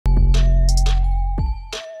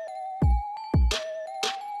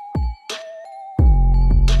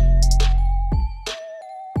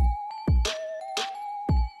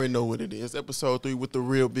already know what it is. Episode 3 with the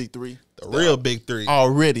real big three. The real big three.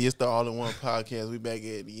 Already, it's the all-in-one podcast. We back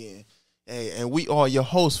at the end. Hey, and we are your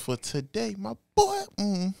hosts for today, my boy.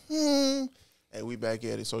 Hey, we back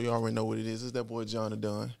at it, so you already know what it is. It's that boy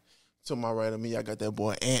Jonathan. To my right of me, I got that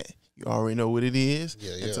boy Ant. You already know what it is.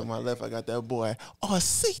 Yeah. And to my left, I got that boy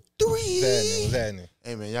RC3. What's happening?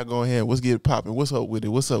 Hey, man, y'all go ahead. Let's get it popping. What's up with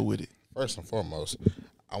it? First and foremost,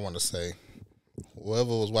 I want to say, whoever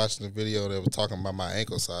was watching the video that was talking about my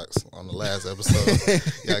ankle socks on the last episode,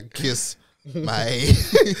 y'all kiss my A.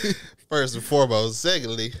 First and foremost.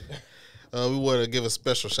 Secondly, we want to give a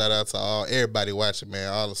special shout out to everybody watching,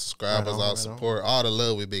 man, all the subscribers, all the support, all the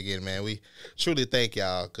love we've been getting, man. We truly thank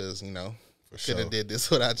y'all because, you know, we could have did this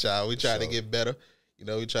without y'all. We try to get better. You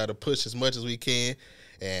know, we try to push as much as we can.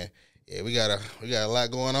 And yeah, we got a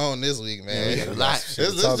lot going on this week, man. Yeah, let's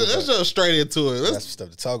jump straight into it. That's stuff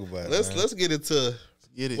to talk about. Let's get into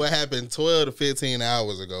what happened 12 to 15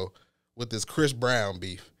 hours ago with this Chris Brown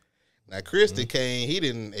beef. Now, Chris came. He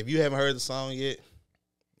didn't. If you haven't heard the song yet,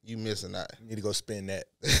 you missing out. You need to go spin that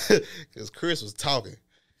because Chris was talking.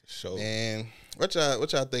 Sure. And what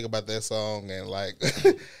y'all think about that song and like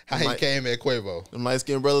how he came at Quavo? Them light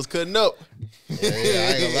skinned brothers cutting up. Yeah, I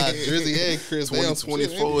ain't gonna lie. Drizzy and Chris.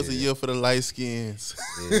 2024 is a year for the light skins.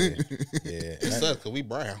 Yeah. It sucks because we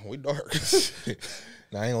brown, we dark.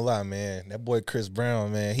 Now, I ain't gonna lie, man. That boy Chris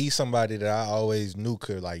Brown, man, he's somebody that I always knew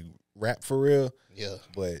could like rap for real. Yeah.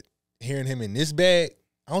 But hearing him in this bag,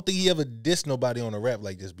 I don't think he ever dissed nobody on a rap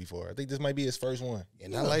like this before. I think this might be his first one.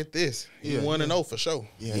 And not like this. He 1-0 for sure.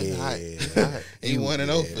 Yeah. He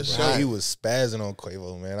 1-0 for sure. He was spazzing on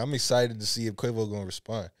Quavo, man. I'm excited to see if Quavo gonna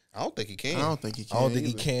respond. I don't think he can. I don't think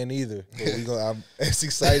he can either. But I'm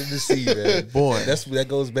excited to see, man. Boy. That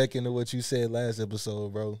goes back into what you said last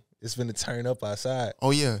episode, bro. It's finna turn up outside.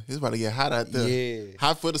 Oh, yeah. It's about to get hot out there. Yeah.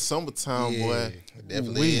 Hot for the summertime, boy.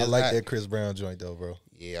 Definitely. I like that Chris Brown joint, though, bro.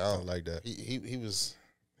 Yeah. I like that.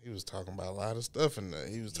 He was talking about a lot of stuff, and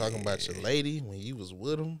he was talking about your lady when you was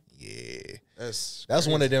with him. Yeah. That's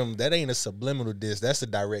one of them. That ain't a subliminal diss. That's a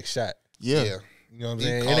direct shot. Yeah. You know what I'm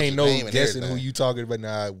saying? It ain't no guessing who you talking about.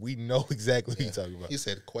 Nah, we know exactly who you talking about. He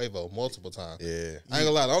said Quavo multiple times. Yeah. I ain't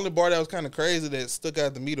gonna lie. The only bar that was kind of crazy that stuck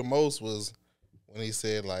out to me the most was when he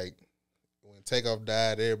said, like, when Takeoff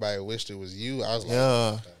died, everybody wished it was you. I was like,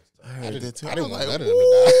 yeah. I heard that too. I didn't want none of them to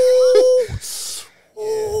die.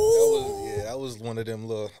 That was one of them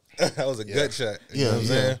little. That was a gut shot. You know Yeah, what I'm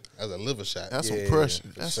saying? That was a liver shot. That's some pressure.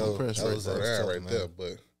 That's some pressure. That was right there.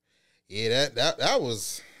 But yeah, that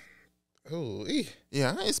was. Ooh,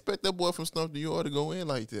 yeah, I ain't expect that boy from Snuff New York to go in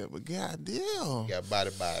like that, but goddamn, got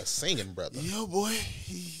bodied by a singing brother. Yeah, boy,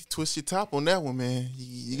 he twist your top on that one, man.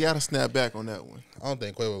 You got to snap back on that one. I don't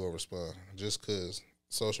think Quavo will respond just because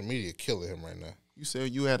social media killing him right now. You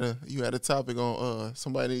said you had a topic on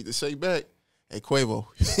somebody need to shake back. Hey, Quavo,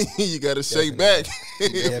 you got to shake back. You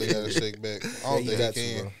definitely got to shake back. I don't think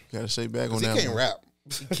he can. Got to shake back on that. He can't rap.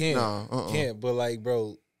 He can't. Can't. But like,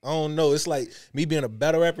 bro, I don't know. It's like me being a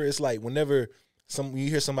battle rapper. It's like whenever you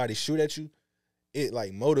hear somebody shoot at you, it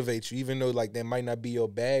like motivates you, even though like that might not be your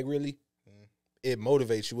bag really. It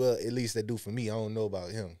motivates you. Well, at least that do for me. I don't know about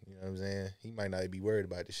him. You know what I'm saying? He might not be worried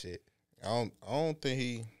about this shit. I don't think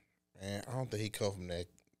he come from that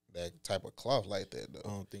type of cloth like that though. I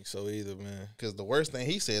don't think so either, man. Because the worst thing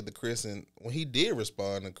he said to Chris, and when he did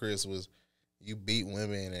respond to Chris, was you beat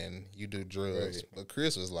women and you do drugs. Right. But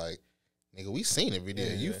Chris was like, nigga, we seen every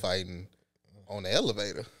day. You fighting on the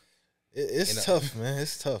elevator. It's tough, man.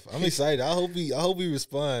 It's tough. I'm excited. I hope he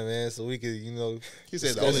respond, man, so we could, you know. He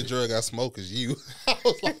said the only drug I smoke is you. I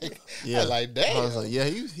was like, damn. I was like, yeah,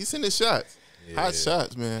 he sending shots. Yeah. Hot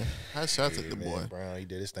shots, man. Hot shots at the boy. Brown, he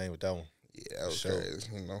did his thing with that one. Yeah, that was crazy.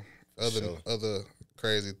 You know, other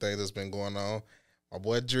crazy things that's been going on. My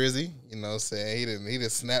boy Drizzy, you know what I'm saying? He didn't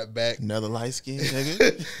snap back. Another light skin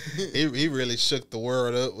nigga. he really shook the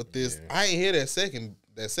world up with this. Yeah. I ain't hear that second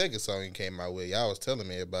song he came out with. Y'all was telling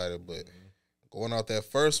me about it, but going out that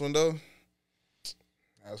first one though,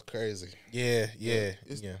 that was crazy. Yeah.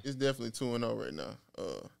 It's definitely 2-0 right now.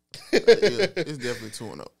 It's definitely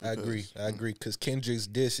 2-0. I agree. Because Kendrick's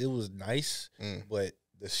diss, it was nice, but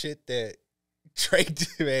the shit that Drake did,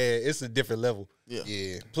 man, it's a different level.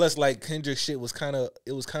 Yeah. Plus, like Kendrick's shit was kind of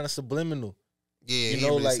subliminal. Yeah, you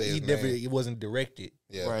know, like it wasn't directed.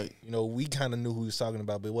 Yeah, right. You know, we kind of knew who he was talking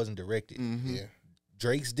about, but it wasn't directed. Mm-hmm. Yeah.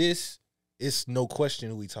 Drake's diss, it's no question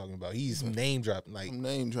who he talking about. He's name dropping, like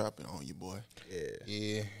name dropping on you, boy.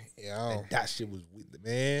 Yeah. That shit was weak,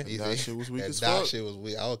 man. That shit was weak as fuck. That shit was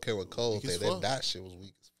weak. I don't care what Cole said. That shit was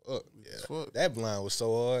weak as fuck. Yeah, that line was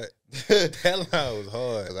so hard. That line was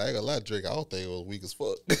hard. Cause I ain't gonna lie, Drake. I don't think it was weak as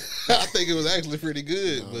fuck. I think it was actually pretty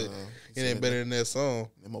good, but it ain't better than that song.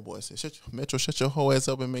 And my boy said, Metro, shut your whole ass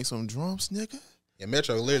up and make some drums, nigga. Yeah,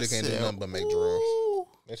 Metro literally can't do nothing but make drums.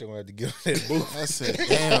 Metro gonna have to get on that booth. I said,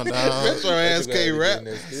 damn, dog. Metro ass can't rap.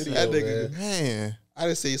 That nigga, Man. I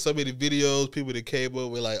done seen so many videos, people that came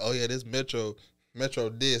up with like, oh yeah, this Metro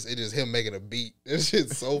diss, it is him making a beat. That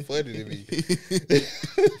shit's so funny to me.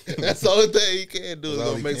 That's the only thing he can do is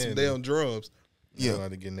go make some damn drums. Yeah,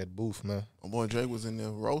 to get in that booth, man. My boy Drake was in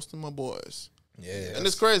there roasting my boys. Yeah, and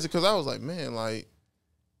it's crazy because I was like, man, like,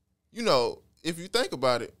 you know, if you think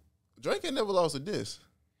about it, Drake ain't never lost a diss.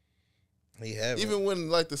 He haven't. Even when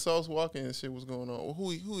like the Sauce Walker and shit was going on. Who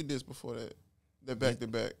he dissed before that? That back to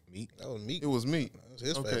back. Meek. That was Meek. It was Meek. That was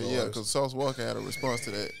his okay, favorite yeah, because Sauce Walker had a response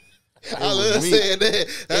to that. I love saying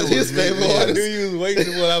that. That's his favorite I artist. knew you was waiting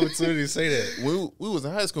for an opportunity to say that. We was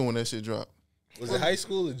in high school when that shit dropped. Was it high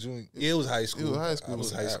school or junior? Yeah, it was high school. It was high school. It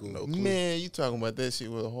was high school. No clue. Man, you talking about that shit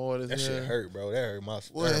was hard as That hell. shit hurt, bro. That hurt my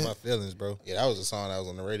feelings, bro. Yeah, that was a song that was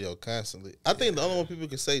on the radio constantly. I think the only one people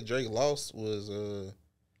could say Drake lost was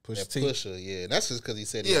Pusha. Yeah, that's just because he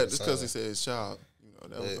said yeah, just because he said his child. You know,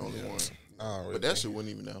 that was the only one. Really but that shit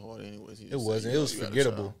wasn't even that hard anyways. It wasn't. It was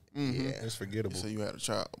forgettable. Mm-hmm. Yeah, it was forgettable. So you had a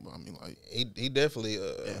child. I mean, like he definitely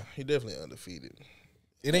he definitely undefeated.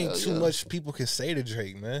 It ain't too much people can say to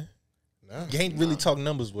Drake, man. Nah, you can't really talk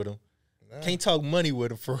numbers with him. Nah. Can't talk money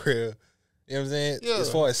with him for real. You know what I'm saying? Yeah. As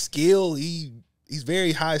far as skill, he's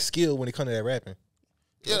very high skill when it comes to that rapping.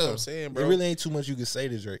 Yeah, that's what I'm saying, bro. There really ain't too much you can say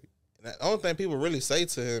to Drake. The only thing people really say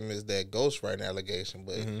to him is that ghostwriting allegation,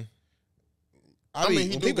 but I mean,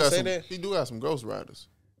 he do got some ghostwriters.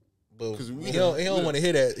 Because he don't want to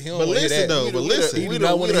hear that. He don't but want to hear that. But listen, we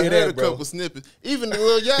don't want to hear that, bro. A couple snippets, even the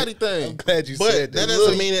Lil Yachty thing. I'm glad you said that. That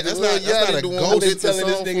doesn't mean that's not a ghost.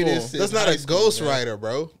 That's not a ghostwriter,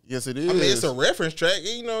 bro. Yes, it is. I mean, it's a reference track.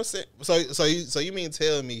 You know what I'm saying? So you mean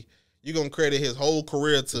tell me you gonna credit his whole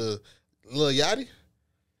career to Lil Yachty?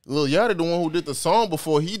 Lil Yachty, the one who did the song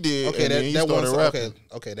before he did. Okay, and that one song. rapping.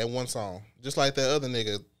 Okay, that one song. Just like that other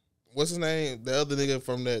nigga. What's his name? The other nigga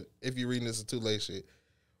from that. If you reading this is too late shit.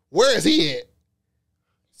 Where is he at?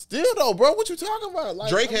 Still though, bro. What you talking about? Like,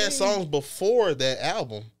 Drake had songs before that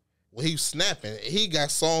album when he was snapping. He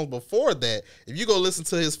got songs before that. If you go listen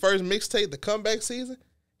to his first mixtape, the Comeback Season,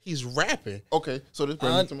 he's rapping. Okay, so this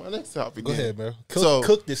brings me to my next topic. Go ahead, bro.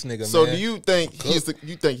 Cook this nigga, man. So do you think he's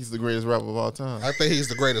the greatest rapper of all time? I think he's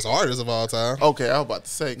the greatest artist of all time. Okay, I was about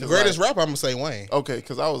to say the greatest rapper. I'm gonna say Wayne. Okay,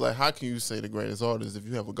 because I was like, how can you say the greatest artist if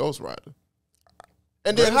you have a ghostwriter?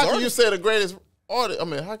 And then how can you say the greatest artist? I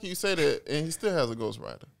mean, how can you say that and he still has a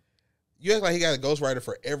ghostwriter? You act like he got a ghostwriter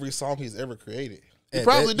for every song he's ever created. He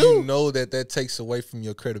probably do. You know that takes away from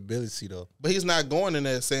your credibility, though. But he's not going in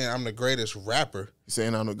there saying I'm the greatest rapper. He's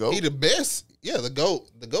saying I'm the GOAT. He the best. Yeah, the GOAT.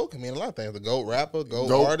 The GOAT can mean a lot of things. The GOAT rapper,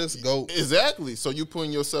 GOAT artist, GOAT. Exactly. So you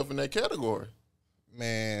putting yourself in that category.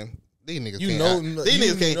 Man, these niggas you can't. Know, these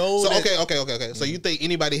you niggas can't. know So that, okay. So you think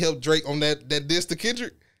anybody helped Drake on that diss to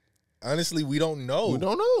Kendrick? Honestly, we don't know. We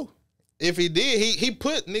don't know. If he did, he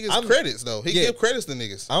put niggas credits though. He give credits to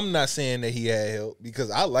niggas. I'm not saying that he had help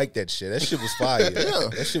because I like that shit. That shit was fire. Yeah.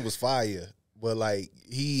 That shit was fire. But like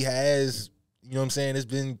he has, you know what I'm saying? It's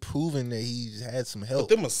been proven that he's had some help.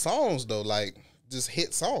 But them are songs though, like just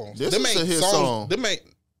hit songs. This is a hit song.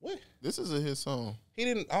 What? This is a hit song. He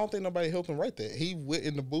didn't. I don't think nobody helped him write that. He went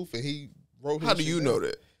in the booth and he wrote. How do you know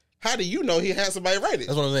that? How do you know he had somebody write it?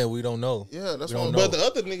 That's what I'm saying. We don't know. Yeah, that's what I'm I'm But the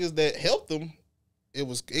other niggas that helped him,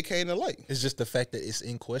 it came to light. It's just the fact that it's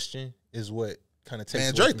in question is what kind of takes.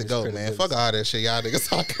 Man, Drake the GOAT, man. Fuck all that shit y'all niggas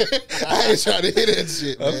talking. I ain't trying to hear that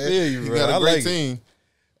shit, man. I feel you, bro. You got a great like team.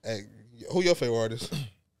 Hey, who your favorite artist?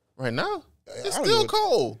 Right now? It's I don't still know.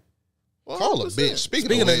 Cole. Cole a bitch.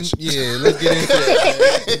 Speaking of which, yeah, let's get into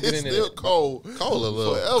it. It's still Cole.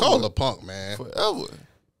 Cole a punk, man. Forever.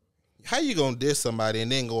 How you gonna diss somebody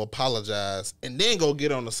and then go apologize and then go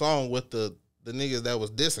get on the song with the niggas that was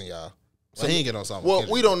dissing y'all? So he ain't get on song. Well,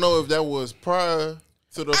 we don't know if that was prior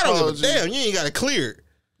to the apology. I don't give a damn. You ain't got it cleared.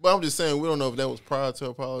 But I'm just saying we don't know if that was prior to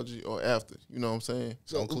apology or after. You know what I'm saying?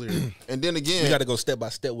 So clear. And then again, we got to go step by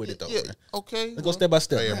step with it though. Yeah, Man. okay. Let's go step by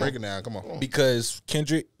step. Oh, yeah, break it down. Come on. Because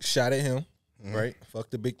Kendrick shot at him, right? Fuck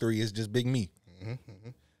the big three. It's just big me.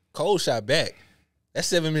 Cole shot back. That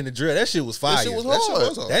 7-minute drill, that shit was fire. That shit was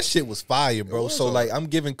hard. That shit was fire, bro. So like, I'm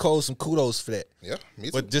giving Cole some kudos for that. Yeah, me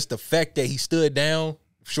too. But just the fact that he stood down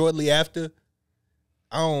shortly after,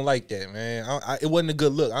 I don't like that, man. It wasn't a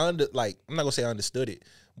good look. I'm not gonna say I understood it,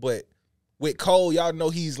 but with Cole, y'all know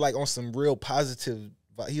he's like on some real positive.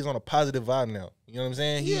 He's on a positive vibe now. You know what I'm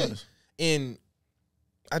saying? Yes. And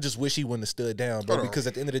I just wish he wouldn't have stood down, bro. Because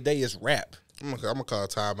at the end of the day, it's rap. I'm gonna call a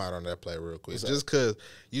timeout on that play real quick. Just because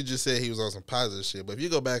you just said he was on some positive shit. But if you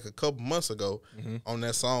go back a couple months ago on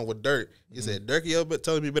that song with Dirt, you said, Dirk, you ever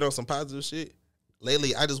telling me you been on some positive shit?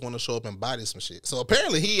 Lately, I just want to show up and body some shit. So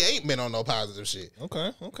apparently, he ain't been on no positive shit.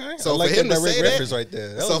 Okay. So like for him to say that right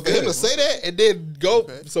there. So for him to say that and then go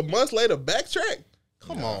some months later backtrack,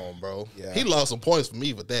 come on, bro. Yeah. He lost some points for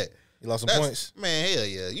me with that. You lost some points? Man, hell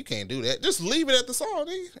yeah. You can't do that. Just leave it at the song,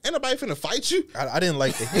 nigga. Ain't nobody finna fight you. I didn't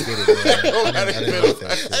like that he did it, bro.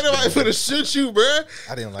 Ain't nobody finna shoot you, bro.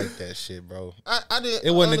 I didn't like that shit, bro. I didn't.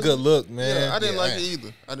 It wasn't a good look, man. Yeah, I didn't like it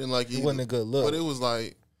either. I didn't like it either. It wasn't a good look. But it was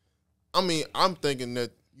like, I mean, I'm thinking that,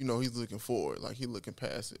 you know, he's looking forward. Like, he looking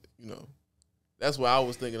past it, you know. That's what I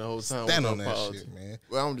was thinking the whole time. Stand on that shit, man.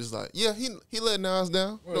 Well, I'm just like, yeah, he let Nas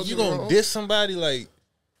down. Bro, you gonna diss somebody, like,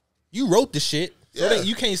 you wrote the shit. So that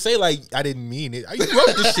you can't say, like, I didn't mean it. You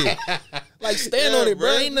wrote the shit. Like, stand on it,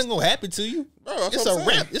 bro. Ain't nothing gonna happen to you. Bro, it's a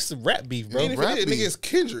rap. It's a rap beef, bro. Rap beef. Nigga, it's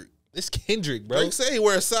Kendrick. It's Kendrick, bro. Drake say he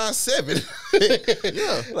wears size 7.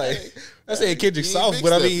 Yeah. Like, I said Kendrick soft,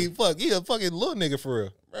 but I mean, fuck, he a fucking little nigga for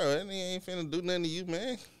real. Bro, that nigga ain't finna do nothing to you,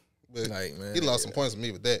 man. But like, man, he lost some points with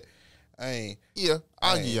me with that.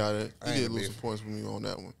 I'll give y'all that. He did lose some points with me on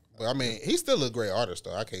that one. But I mean, he's still a great artist,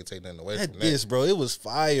 though. I can't take nothing away from that. This, bro, it was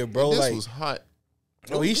fire, bro. This was hot.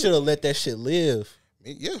 Oh, he should have let that shit live.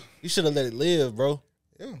 Yeah. You should have let it live, bro.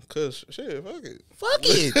 Yeah, cause shit, fuck it. Fuck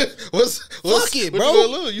it. Fuck it,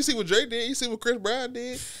 bro. You see what Drake did? You see what Chris Brown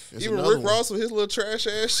did? Even Rick Ross with his little trash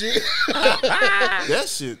ass shit. That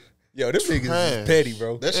shit. Yo, them niggas is petty,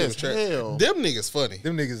 bro. That shit was trash. Them niggas funny.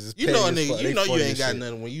 Them niggas is petty. You know a nigga. You know you ain't got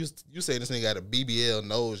nothing when you say this nigga got a BBL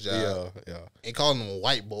nose job. Yeah. And calling him a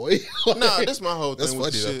white boy. Nah, that's my whole thing. That's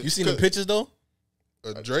funny though. You seen the pictures though?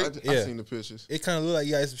 Drake? I seen the pictures. It kind of looked like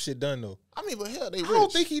he got some shit done though. I mean, but hell, they rich. I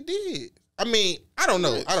don't think he did. I mean, I don't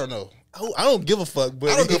know. I don't give a fuck, but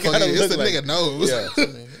I don't give a fuck. It's the like, nigga nose. Yeah.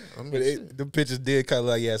 But the pictures did kind of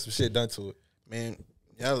look like he had some shit done to it. Man,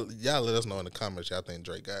 y'all let us know in the comments y'all think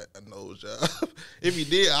Drake got a nose job. If he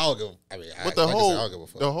did, I don't give. I mean, but I don't give a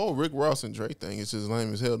fuck. The whole Rick Ross and Drake thing is just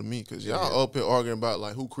lame as hell to me because y'all up here arguing about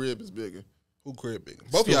like who crib is bigger. Who crib bigger?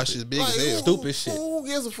 Both of y'all shit big as hell. Stupid shit. Who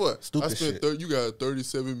gives a fuck? Stupid shit. You got a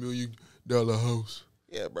 $37 million house.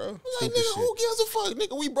 Yeah, bro. Like, nigga, who gives a fuck?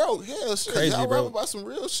 Nigga, we broke. Hell, shit. Crazy, y'all bro. rap about some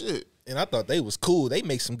real shit. And I thought they was cool. They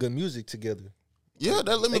make some good music together. Yeah,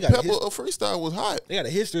 that Lemon Pepper freestyle was hot. They got a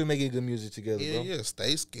history of making good music together, bro. Yeah,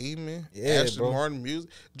 Stay Scheming. Yeah, Ashton Martin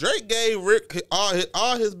music. Drake gave Rick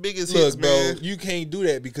all his biggest hits, bro, man. you can't do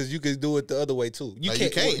that because you can do it the other way too. You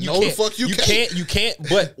can't. The fuck you can't. You can't.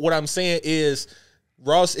 But what I'm saying is,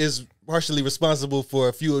 Ross is partially responsible for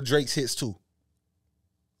a few of Drake's hits too.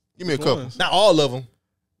 Give me a couple. Not all of them.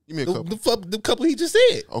 Give me a couple. The couple he just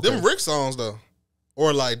said. Okay. Them Rick songs though,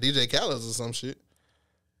 or like DJ Khaled's or some shit.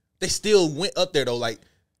 They still went up there though. Like,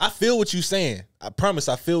 I feel what you saying. I promise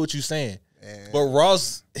I feel what you saying. Man. But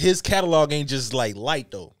Ross, his catalog ain't just like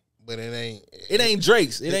light though. But it ain't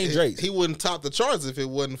Drake's. It ain't Drake's. He wouldn't top the charts if it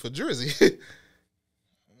wasn't for Drizzy.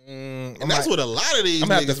 And that's what a lot of these. I'm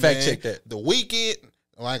gonna have to fact check that. The Weeknd.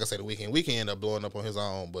 Well, I ain't gonna say the Weeknd. Weeknd ended up blowing up on his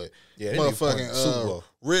own, but yeah, motherfucking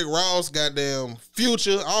Rick Ross, goddamn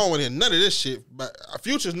Future. I don't want to hear none of this shit. But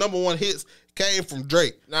Future's #1 hits came from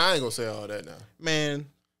Drake. Nah, I ain't gonna say all that now. Man,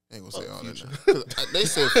 I ain't gonna say all that now.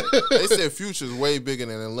 They said Future's way bigger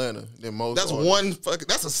than Atlanta than most. That's artists.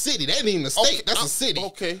 That's a city. That ain't even a state. That's a city.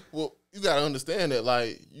 Okay, well you gotta understand that.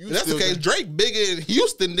 Like, that's the case. Drake bigger in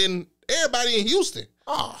Houston than everybody in Houston.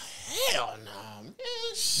 Oh hell no.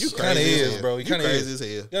 You kind of is, bro. You crazy as hell.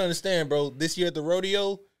 You gotta understand, bro. This year at the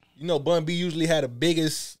rodeo, you know, Bun B usually had the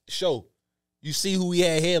biggest show. You see who he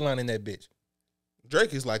had headlining that bitch.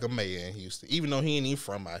 Drake is like a mayor in Houston, even though he ain't even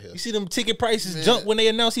from out here. You see them ticket prices jump when they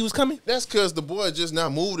announced he was coming? That's because the boy just now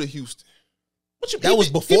moved to Houston. That was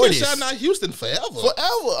before this. He been shouting out Houston forever.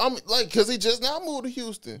 I'm like, because he just now moved to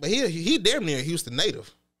Houston. But he damn near a Houston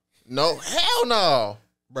native. No, hell no.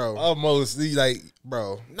 Bro, almost. He's like,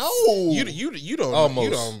 bro, no. You don't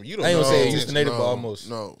almost. You don't. I ain't gonna say Houston native, no, but almost.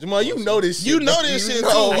 No, Jamal, you know this shit. You know this shit too.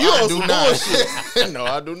 No, you I on do some not. bullshit. No,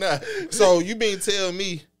 I do not. So you mean tell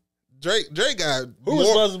me Drake got who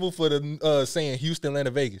responsible for the saying Houston,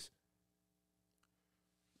 Atlanta, Vegas?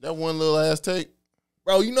 That one little ass take.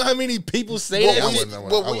 Bro, you know how many people say that? I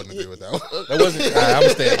wouldn't agree with that one. That wasn't. I'm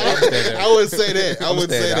staying down. I wouldn't say that. I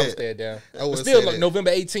wouldn't say that. I'm staying down. I wouldn't still, say like that.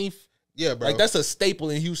 November 18th. Yeah, bro. Like, that's a staple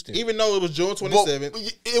in Houston. Even though it was June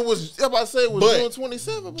 27th. It was, I'm about to say it was June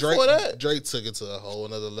 27th before that. Drake took it to a whole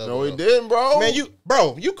another level. No, he didn't, bro. Man,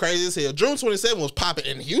 you crazy as hell. June 27th was popping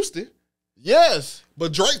in Houston. Yes.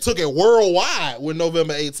 But Drake took it worldwide with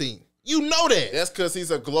November 18th. You know that. That's because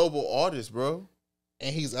he's a global artist, bro.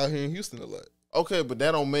 And he's out here in Houston a lot. Okay, but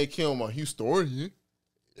that don't make him a Houstonian.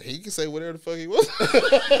 He can say whatever the fuck he wants.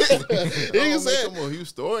 He can say him a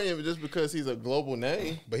Houstonian just because he's a global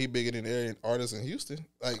name. But he bigger than every artist in Houston.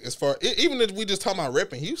 Like, as far, even if we just talking about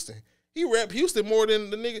repping Houston, he rap Houston more than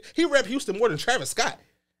the nigga. He rap Houston more than Travis Scott.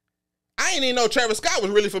 I ain't even know Travis Scott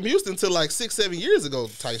was really from Houston until like 6-7 years ago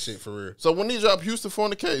type shit for real. So when he dropped Houston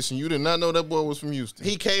Fornication, you did not know that boy was from Houston.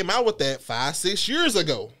 He came out with that 5-6 years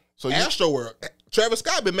ago. So Astroworld. Travis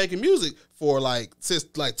Scott been making music for like since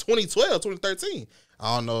like 2012, 2013.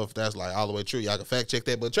 I don't know if that's like all the way true. Y'all can fact check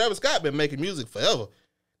that. But Travis Scott been making music forever.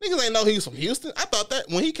 Niggas ain't know he was from Houston. I thought that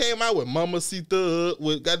when he came out with Mamacita,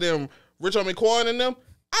 with goddamn Rich Homie Quan and them,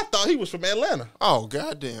 I thought he was from Atlanta. Oh,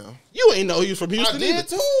 goddamn. You ain't know he was from Houston I did either.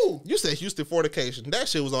 too. You said Houston Fornication. That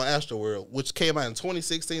shit was on Astroworld, which came out in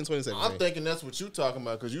 2016, 2017. I'm thinking that's what you talking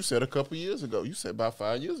about because you said a couple years ago. You said about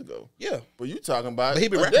 5 years ago. Yeah. But you talking about But he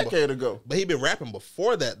been a rapping decade ago. But he been rapping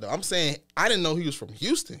before that, though. I'm saying I didn't know he was from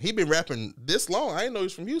Houston. He been rapping this long. I didn't know he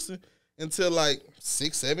was from Houston until like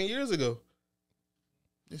 6-7 years ago.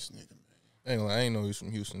 This nigga, man. I ain't know he was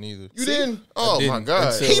from Houston either. You didn't? Oh, didn't my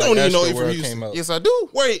God. until, He don't even know he Astroworld from Houston. came out. Yes, I do.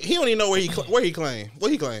 He don't even know where he claimed. What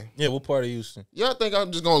he claimed? Yeah, what part of Houston? Y'all think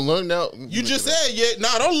I'm just going to learn out? You just said, yeah.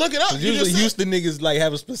 Nah, don't look it up. You Usually just said, Houston niggas like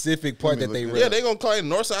have a specific part me that they look rap. yeah, they gonna claim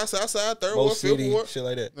North Side, South Side, Third Ward, Most Fifth City, Ward, shit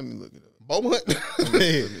like that. Let me look it up. Beaumont. Let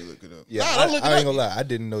me look it up. Yeah, Nah, don't look it I ain't up. gonna lie. I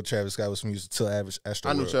didn't know Travis Scott was from Houston till Astro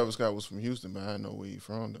I knew World. Travis Scott was from Houston, but I didn't know where he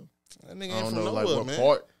from, though. That nigga I ain't don't from know, like, nowhere, what man.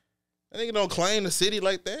 part. That nigga don't claim the city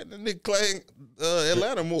like that. That nigga claim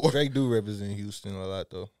Atlanta more. Drake do represent Houston a lot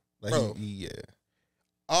though. Like Bro. yeah.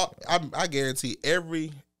 I guarantee at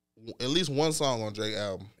least one song on Drake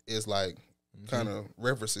album is like kind of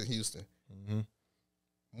referencing Houston Mm-hmm.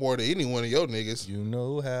 more than any one of your niggas. You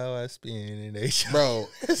know how I spin in a show. Bro,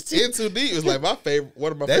 In Too Deep is like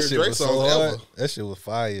one of my That favorite shit Drake was songs so hard. ever. That shit was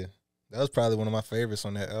fire. That was probably one of my favorites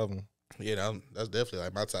on that album. Yeah, that's definitely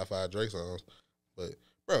like my top 5 Drake songs. But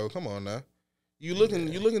bro, come on now, you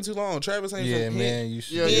looking too long. Travis ain't Yeah, from man, you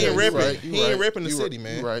should. He ain't you repping. right, He ain't repping the you city, right,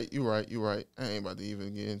 man. You right. I ain't about to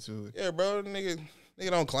even get into it. Yeah, bro, nigga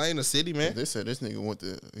don't claim the city, man. They said this nigga went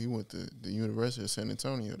to the University of San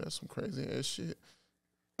Antonio. That's some crazy ass shit.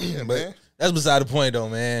 Yeah, But man. that's beside the point though,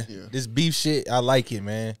 man. Yeah. This beef shit, I like it,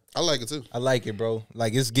 man. I like it too. I like it, bro.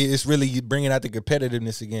 Like it's really bringing out the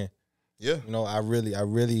competitiveness again. Yeah. You know, I really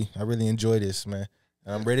enjoy this, man.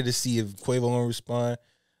 And I'm ready to see if Quavo gonna respond.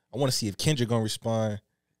 I want to see if Kendrick gonna respond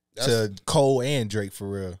to Cole and Drake for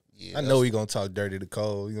real. Yeah, I know he gonna talk dirty to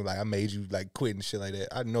Cole. You know, like I made you like quit and shit like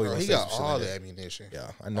that. I know bro, he he gonna got say some all shit the like that. ammunition.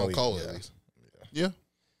 Yeah, I know On he, Cole yeah. at least. Yeah.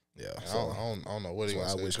 Yeah, I so don't know what he that's why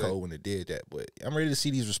gonna I say. wish Drake. Cole wouldn't have did that. But I'm ready to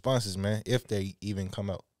see these responses, man, if they even come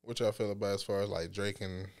out. What y'all feel about as far as like Drake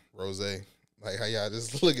and Rose? Like how y'all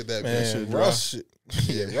just look at that Man, man. Ross,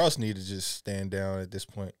 Ross need to just stand down at this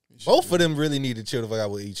point. Both of them really need to chill the fuck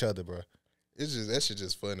out with each other, bro. It's just that shit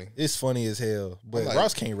just funny. It's funny as hell, but like-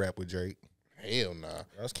 Ross can't rap with Drake. Hell nah.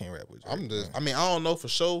 Ross can't rap with Drake. I'm just. man. I mean, I don't know for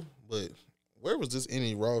sure, but where was this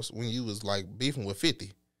any Ross when you was like beefing with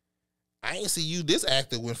 50? I ain't see you this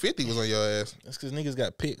active when 50 was on your ass. That's because niggas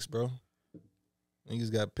got picks, bro.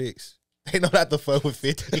 Niggas got picks. They know not to fuck with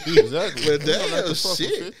 50. Exactly. But You don't have damn to fuck with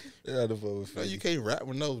shit. 50. They know not to fuck with No, 50. you can't rap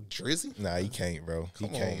with no Drizzy. Nah, he can't, bro. He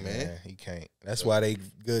Come on, can't, man. man. He can't. That's why they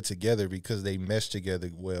good together because they mesh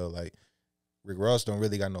together well. Like Rick Ross don't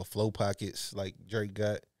really got no flow pockets like Drake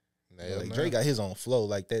got. Like Drake got his own flow.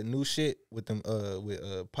 Like that new shit with them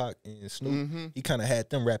with Pac and Snoop. Mm-hmm. He kind of had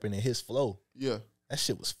them rapping in his flow. Yeah. That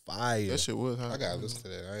shit was fire. That shit was hot. I gotta listen to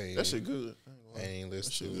that. That shit good. I ain't That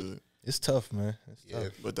listen shit to it. good. It's tough, man. It's Yeah,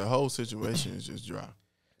 tough. But the whole situation is just dry.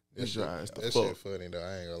 that It's shit, dry as the that fuck. shit funny though.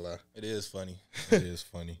 I ain't gonna lie. It is funny. It is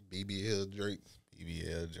funny. BB Hill Drake.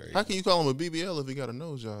 BBL Drake. How can you call him a BBL if he got a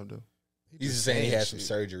nose job though? He's just saying he had some shit.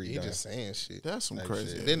 surgery He done. just saying shit. That's some Like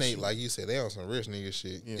crazy. shit. ass Then they shit. like you said they on some rich nigga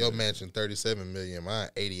shit. Yeah. Your mansion 37 million, mine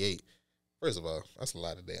 88. First of all, that's a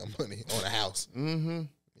lot of damn money on a house. Mm-hmm.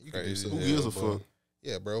 You can do Crazy some Who as gives hell, a bro. fuck?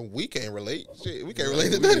 Yeah, bro. We can't relate. Shit, we can't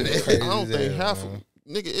relate to none of that. I don't Crazy think as half hell, of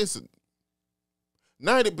nigga. It's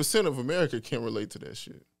 90% of America can't relate to that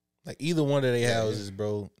shit. Like either one of their Yeah, houses,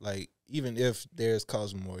 bro. Like even if theirs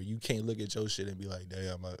costs more, you can't look at your shit and be like,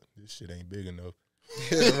 "Damn, this shit ain't big enough."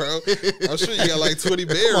 Yeah, bro. I'm sure you got like 20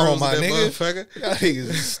 Come bedrooms on, in my that nigga. motherfucker. Y'all niggas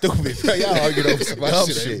is stupid. Bro. Y'all argued over some My dumb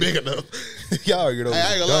shit shit. ain't big enough. Y'all argued over I ain't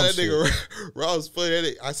some gonna lie, dumb that shit. nigga Ross funny.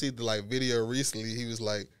 That I see the like video recently. He was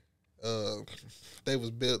like, they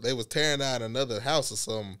was tearing down another house or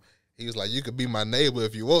something. He was like, "You could be my neighbor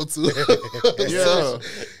if you want to." Yeah.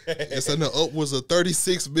 It's in the upwards of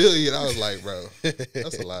 36 million. I was like, bro,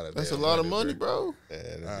 that's a lot of. That's a lot of money, bro. Yeah,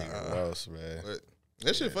 that nigga Ross, man. But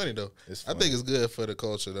that shit funny though. It's I think it's good for the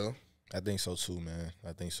culture though. I think so too, man.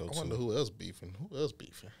 I think so too. I wonder who else beefing.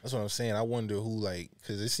 That's what I'm saying. I wonder who, like,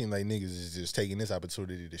 because it seems like niggas is just taking this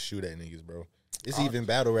opportunity to shoot at niggas, bro. It's even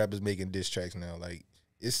battle rappers making diss tracks now. Like,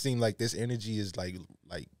 it seemed like this energy is like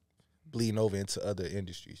bleeding over into other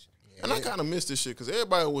industries. And I kind of miss this shit because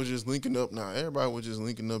everybody was just linking up now. Everybody was just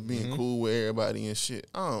linking up, being cool with everybody and shit.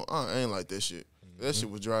 I ain't like that shit. That shit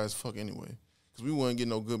was dry as fuck anyway. Because we wasn't getting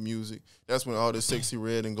no good music. That's when all this Sexy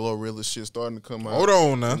Red and Glorilla shit starting to come out. Hold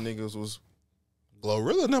on now. Niggas was...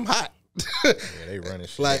 Glorilla and them hot. Yeah, they running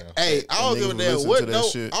shit. Like, now. hey, I don't give a damn listen what to that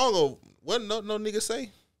shit. I don't know what no nigga say.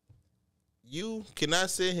 You cannot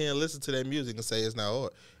sit here and listen to that music and say it's not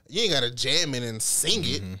hard. You ain't gotta jam it and sing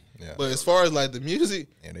it. Yeah. But as far as like the music,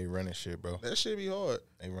 Yeah, they running shit, bro. that shit be hard.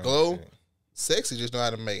 They running Glow, shit. Sexy just know how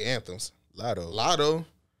to make anthems. Lotto. Lotto,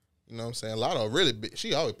 you know what I'm saying? Lotto really big.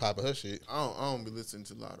 She always popping her shit. I don't be listening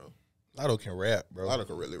to Lotto. Lotto can rap, bro. Lotto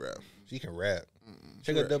can really rap. She can rap.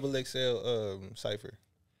 Check out Double XL Cypher.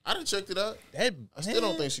 I done checked it out. That I still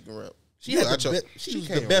don't think she can rap. she had she was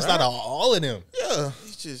the best out of all of them. Yeah.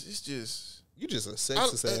 It's just... You just a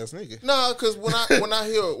sexist ass nigga. Nah, because when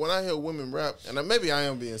I hear women rap, and maybe I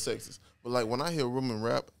am being sexist, but like when I hear women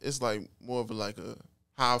rap, it's like more of a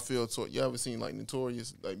how I feel toward. You ever seen like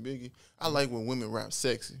Notorious, like Biggie? I like when women rap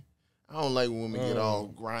sexy. I don't like when women get all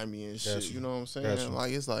grimy and shit. You know what I'm saying?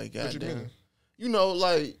 Like it's like goddamn. You know,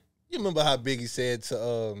 like You remember how Biggie said to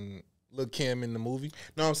Lil' Kim in the movie?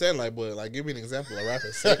 No, I'm saying like, but like, give me an example of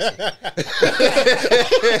rapping sexy. Like,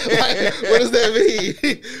 what does that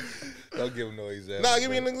mean? Don't give him no example. Nah,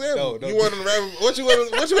 give me an example. No, you want to rap? What you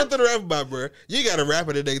want to rap about, bro? You got to rap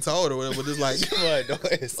it that they told or whatever. But it's like, Come on, don't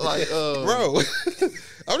like bro,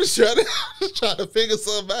 I'm just trying to figure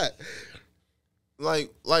something out.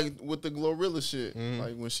 like with the Glorilla shit,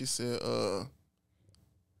 like when she said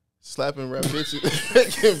slapping rap bitches,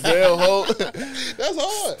 making veil hoe. That's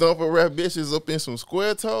hard. Thumping rap bitches up in some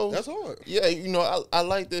square toes. That's hard. Yeah, you know, I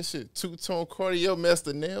like that shit. Two-tone cardio,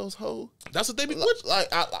 master nails, hoe. That's what they be. Like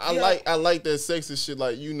I like that sexy shit.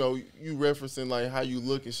 Like, you know, you referencing like how you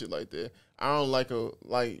look and shit like that. I don't like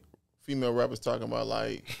female rappers talking about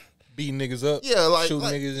like beating niggas up. Yeah, like shooting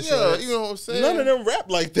like, niggas and yeah, shit. you know what I'm saying. None of them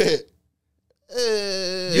rap like that.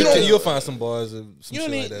 You'll find some bars of some You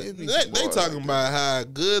shit don't need. like that. They talking about how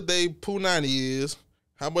good they punani is,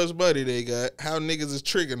 how much money they got, how niggas is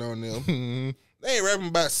tricking on them. They ain't rapping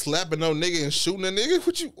about slapping no nigga and shooting a nigga.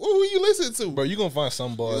 Who you listen to? Bro, you gonna find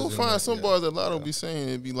some bars. You'll find some bars that Lotto be saying.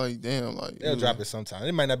 It'd be like, damn, like They'll drop it sometime.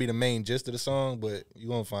 It might not be the main gist of the song, but you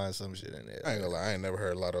gonna find some shit in there. I ain't gonna lie, I ain't never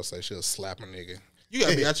heard Lotto say she'll slap a nigga. You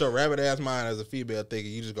gotta be out your rabbit ass mind as a female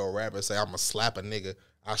thinking you just go rap and say I'ma slap a nigga.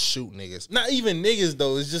 I shoot niggas. Not even niggas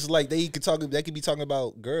though. It's just like they could be talking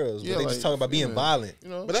about girls, Yeah, but they like, just talking about being violent. You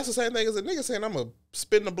know, But that's the same thing as a nigga saying I'ma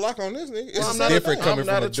spin the block on this nigga. well, It's different coming I'm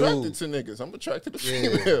not from a attracted dude. to niggas. I'm attracted to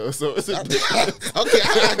females. So it's a Okay,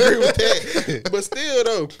 I agree with that. But still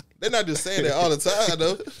though, they're not just saying that all the time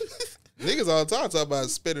though. Niggas all the time talk about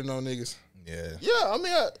spitting on niggas. Yeah. yeah. I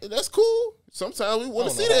mean, that's cool. Sometimes we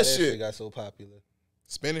want to see that shit. Got so popular.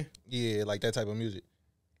 Spinning? Yeah, like that type of music,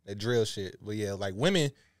 that drill shit. But yeah, like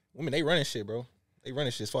women, they running shit, bro. They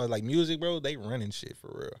running shit. As far as like music, bro, they running shit for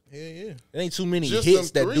real. Yeah. There ain't too many Just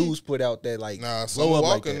hits them that three. dudes put out that like Nah, blow some up like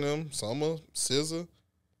walking that. them, some scissor.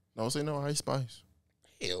 Don't say no Ice Spice.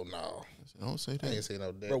 Hell no. Don't say I ain't that. say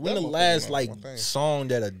no damn. Bro, when the that motherfucker last not like my thing. song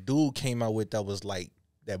that a dude came out with that was like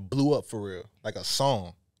that blew up for real, like a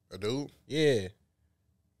song? A dude? Yeah,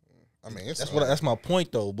 I mean, it's that's my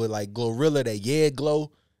point though. But like Glorilla, that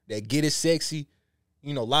glow, that get it sexy,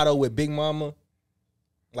 you know, Lotto with Big Mama,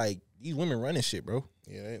 like these women running shit, bro.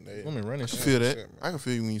 Yeah, they Women running I can shit. feel that. Shit, man. I can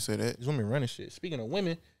feel you when you say that. These women running shit. Speaking of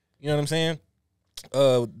women, you know what I'm saying?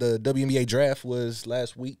 The WNBA draft was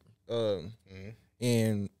last week.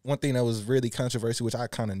 And one thing that was really controversial, which I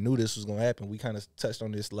kind of knew this was going to happen, we kind of touched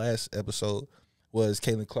on this last episode, was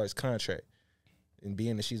Caitlin Clark's contract. And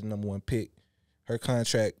being that she's the number one pick, her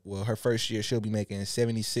contract, well, her first year, she'll be making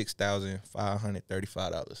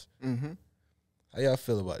 $76,535. Mm-hmm. How y'all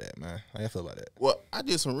feel about that, man? How y'all feel about that? Well, I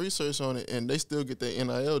did some research on it, and they still get their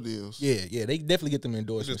NIL deals. Yeah, they definitely get them It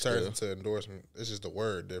endorsements. just turns still. into endorsement. It's just the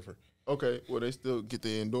word different. Okay, well, they still get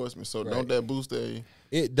their endorsement. So Right. don't that boost their...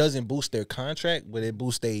 It doesn't boost their contract, but it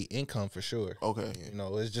boosts their income for sure. Okay, You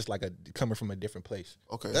know, it's just like coming from a different place.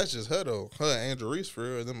 okay. That's just her though. Her and Angel Reese for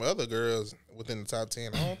real. Them other girls within the top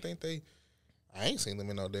 10. I I ain't seen them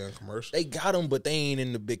in no damn commercial. They got them, but they ain't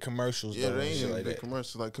in the big commercials. Yeah, though, they ain't in like big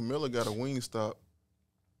commercials. Like Camilla got a Wingstop,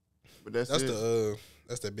 but that's it.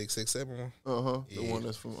 That's that big 6'7" one. The one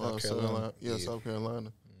that's from South Carolina. Yeah, South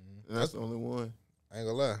Carolina. Mm-hmm. And that's the only one. I ain't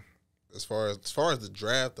gonna lie. As far as the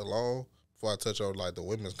draft alone, before I touch on like the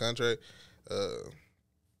women's contract,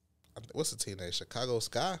 what's the team name? Chicago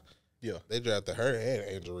Sky. Yeah, they drafted her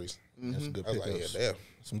and Angel Reese. Mm-hmm. That's some good pickups. I was like, yeah, damn.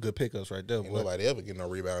 Some good pickups right there. Ain't nobody ever get no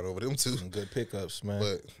rebound over them two. Some good pickups, man.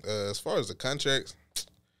 But as far as the contracts,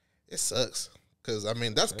 it sucks. Because, I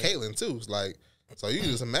mean, that's Caitlyn, too. It's like, so you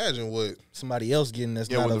can just imagine what somebody else getting that's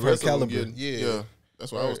not of her caliber. Yeah.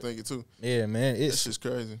 That's what I was thinking, too. Yeah, man. It's just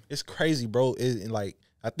crazy. It's crazy, bro.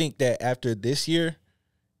 I think that after this year,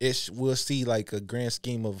 we'll see, like, a grand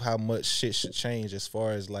scheme of how much shit should change as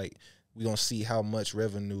far as, like, we're going to see how much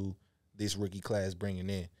revenue this rookie class bringing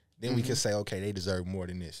in. Then we can say, okay, they deserve more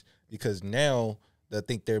than this. Because now, I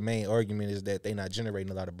think their main argument is that they're not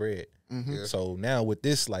generating a lot of bread. Mm-hmm. Yeah. So now with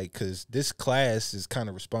this, like, because this class is kind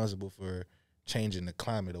of responsible for changing the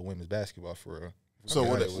climate of women's basketball for real. So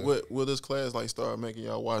will this class, like, start making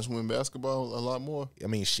y'all watch women basketball a lot more? I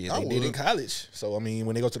mean, shit, they did in college. So, I mean,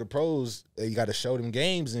 when they go to the pros, you got to show them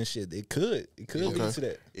games and shit. It could lead to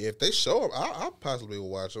that. If they show them, I'll possibly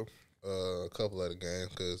watch them a couple of the games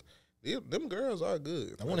because them girls are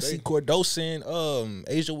good. I want to see Cordosa and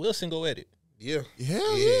Asia Wilson go at it. Yeah.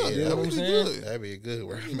 You know what I'm saying? Good. That'd be a good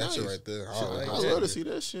matchup right there. I love to see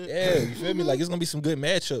that shit. Yeah, you feel me? Like, it's gonna be some good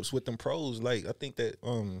matchups with them pros. Like, I think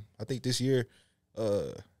this year,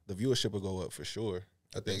 the viewership will go up for sure.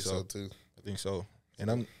 I think so too. I think so, and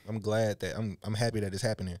I'm glad that I'm happy that it's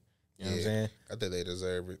happening. You know what I'm saying? I think they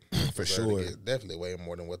deserve it for sure. Definitely way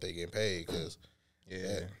more than what they get paid because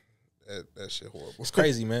that shit horrible. It's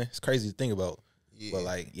crazy, man. It's crazy to think about. Yeah. But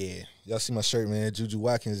like, y'all see my shirt, man. Juju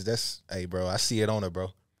Watkins. Hey, bro, I see it on her,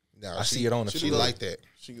 bro. I see it on her. She like that.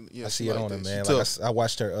 I see it on her, man. Like I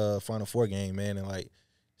watched her Final Four game, man, and like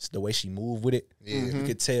it's the way she moved with it. Yeah. You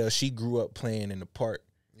could tell she grew up playing in the park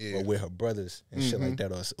or with her brothers and shit like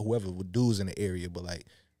that, or whoever with dudes in the area. But like,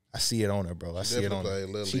 I see it on her, bro. I see it on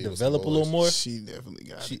her. She developed a little more. She definitely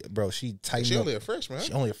got it. Bro, she tightened up. She only a freshman. Huh?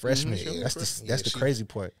 She only a freshman. That's the crazy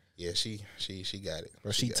part. Yeah, she got it.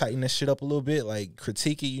 Bro, she tightened that shit up a little bit, like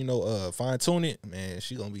critique it, fine tune it. Man,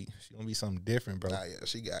 she gonna be something different, bro. Nah, yeah,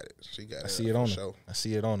 she got it. She got it. I see it on her. I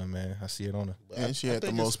see it on her, man. I see it on her. And she had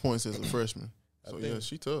the most points as a freshman. So yeah,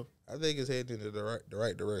 she tough. I think it's heading in the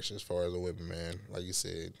right direction as far as the women, man. Like you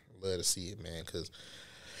said, love to see it, man, because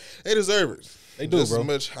they deserve it. They do, bro. I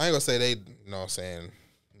ain't gonna say they, you know what I'm saying,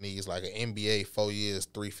 needs like an NBA 4 years,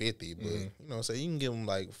 350, but you know what I'm saying, you can give them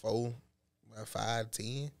like 4, 5,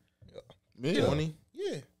 10, 20.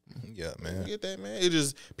 Yeah, man. Get that, man. It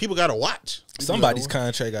just, people gotta watch. Somebody's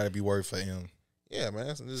contract gotta be worth for him. Yeah,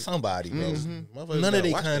 man. Somebody, bro. None of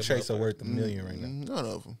their contracts are worth $1 million right now. None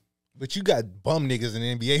of them. But you got bum niggas in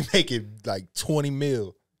the NBA making like 20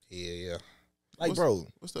 mil. Yeah. Like, bro,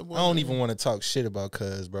 what's that boy I don't even want to talk shit about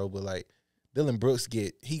Cuz, bro, but like, Dylan Brooks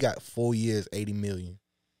he got 4 years, 80 million.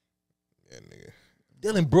 Yeah, nigga.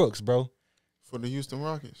 Dylan Brooks, bro. For the Houston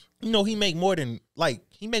Rockets. You know, he make more than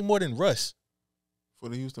Russ. For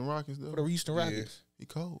the Houston Rockets, though. For the Houston Rockets. He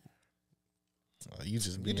cold. You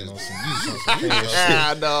just being on some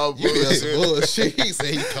shit. No, bullshit. He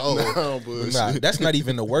say he cold. No, bullshit. Nah, that's not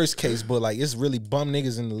even the worst case, but like it's really bum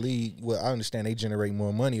niggas in the league. Well, I understand they generate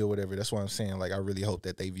more money or whatever. That's why I'm saying, like, I really hope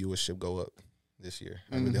that they viewership go up this year.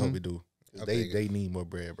 I really hope it do. They need more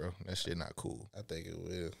bread, bro. That shit not cool. I think it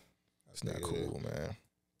will. It's not cool, man.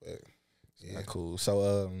 But it's not cool.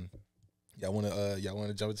 So y'all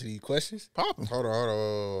wanna jump into these questions? Hold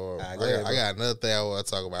on. Right, I got another thing I want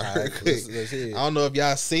to talk about. Right, let's hear it. I don't know if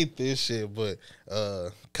y'all seen this shit, but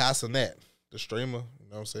Casanat, the streamer, you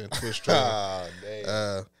know what I'm saying, Twitch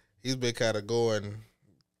streamer. He's been kind of going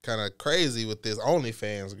kind of crazy with this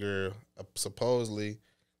OnlyFans girl. Supposedly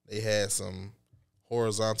they had some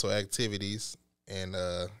horizontal activities. And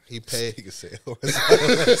he paid. So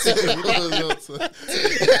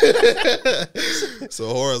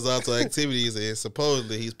horizontal activities, and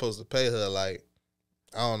supposedly he's supposed to pay her like,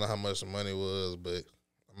 I don't know how much the money was, but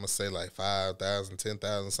I'm gonna say like 5,000,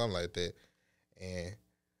 10,000, something like that. And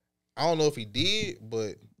I don't know if he did,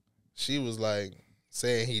 but she was like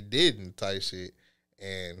saying he didn't type shit,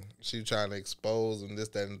 and she was trying to expose him, this,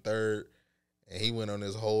 that, and third. And he went on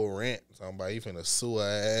this whole rant talking about he finna sue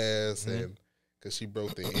her ass and. Because she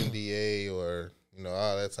broke the NDA or, you know,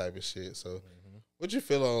 all that type of shit. So, what you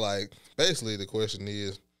feel on, like, basically the question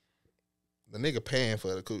is, the nigga paying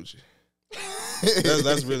for the coochie.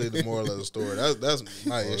 That's really the moral of the story. That's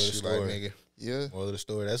my issue, like, nigga. Yeah. Moral of the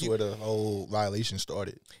story. That's where the whole violation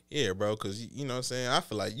started. Yeah, bro. Because you know what I'm saying. I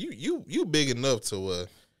feel like you big enough to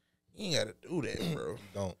you ain't got to do that, bro.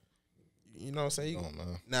 Don't. You know what I'm saying? Don't,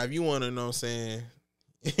 man. Now, if you want to know what I'm saying,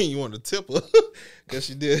 you want to tip her because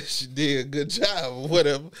she did a good job or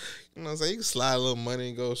whatever. You know what I'm saying? You can slide a little money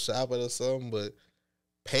and go shop it or something, but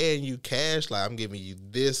paying you cash, like I'm giving you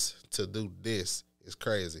this to do this, is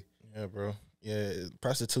crazy. Yeah, bro. Yeah,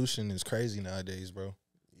 prostitution is crazy nowadays, bro.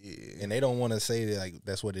 Yeah. And they don't want to say that like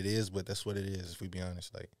that's what it is, but that's what it is. If we be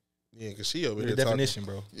honest, like Yeah, because she over the here definition,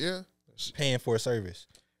 talking, bro. Yeah. Paying for a service.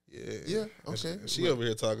 Yeah. Yeah. Okay. She over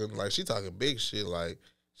here talking like she talking big shit, like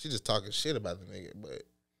she just talking shit about the nigga, but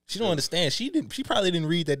She don't understand. She probably didn't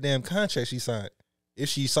read that damn contract she signed. If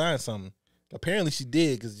she signed something, apparently she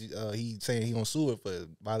did because he saying he gonna sue her for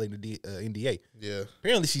violating the NDA. yeah.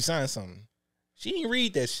 Apparently she signed something. She didn't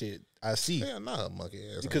read that shit. I see. Yeah, nah, monkey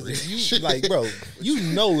ass. Because if you like, bro, you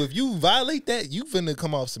know if you violate that, you finna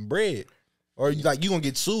come off some bread, or like you gonna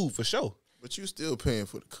get sued for sure. But you still paying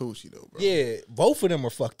for the coochie though, bro. Yeah, both of them are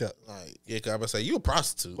fucked up. Like, yeah, cause I'm gonna say you a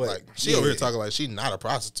prostitute. But, like she over here talking like she not a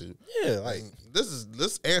prostitute. Yeah, like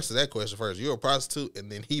Let's answer that question first. You're a prostitute,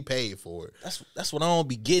 and then he paid for it. that's what I don't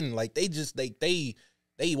be getting. Like they just they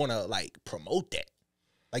want to like promote that.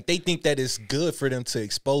 Like they think that it's good for them to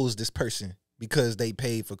expose this person because they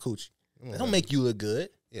paid for coochie. That don't make you look good.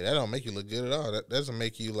 Yeah, that don't make you look good at all. That doesn't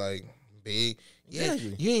make you like big. Yeah,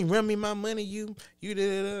 Exactly. you ain't run me my money. You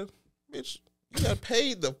did bitch. You got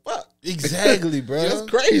paid the fuck. Exactly, bro. That's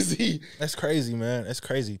crazy. That's crazy, man. That's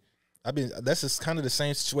crazy. That's just kind of the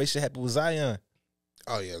same situation happened with Zion.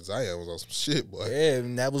 Oh yeah, Zion was on some shit, boy. Yeah,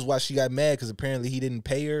 and that was why she got mad because apparently he didn't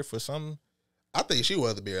pay her for something. I think she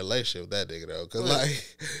wanted to be in a relationship with that nigga though, cause What?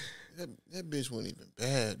 like that bitch wasn't even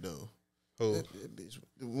bad though. who That bitch,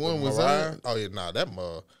 the one was Mariah? Zion. Oh yeah, nah, that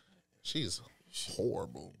she's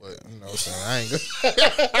horrible. But you know what I'm saying,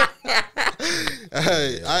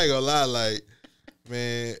 I ain't gonna lie, like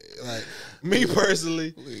man, like me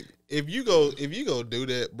personally, if you go do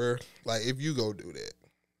that, bro, like if you go do that.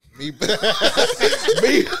 Me,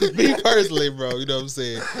 me personally, bro. You know what I'm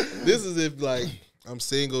saying? This is if like I'm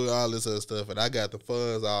single, all this other stuff, and I got the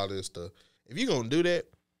funds, all this stuff. If you gonna do that,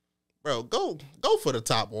 bro, go for the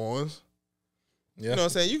top ones. Yeah. You know what I'm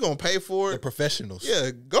saying? You gonna pay for The it. professionals.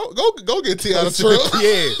 Yeah, go get Tiana Trump.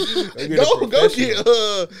 Yeah. Go get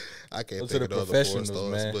I can't Go to think the of the other professionals,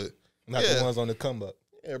 stars, man. but Not yeah. the ones on the come up.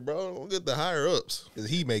 Yeah, bro, go get the higher ups. Because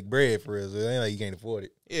he make bread for us. It ain't like you can't afford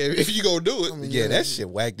it. Yeah, if you gonna do it, Yeah, that shit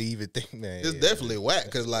whack to even think, man. it's Yeah. definitely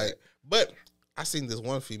whack. Cause like, but I seen this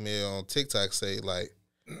one female on TikTok say like,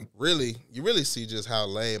 really, you really see just how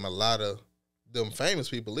lame a lot of them famous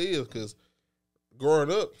people is. Cause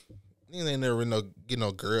growing up, you ain't never get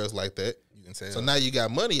no girls like that. You can tell. So now you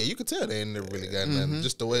got money. Yeah, you can tell they ain't never really got nothing.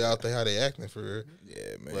 Just the way out there how they acting for real.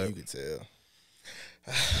 Yeah, man, But- you can tell.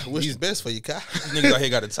 Wish the best for you, Kai. These niggas out here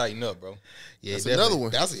got to tighten up, bro. Yeah, That's definitely. another one.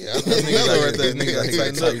 That's These another one right there. niggas out here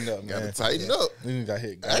got to tighten up, man. Gotta tighten up. These niggas out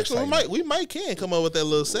here gotta Actually, tighten up. we might can come up with that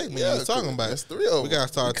little segment you was talking about. That's 3 of them. We gotta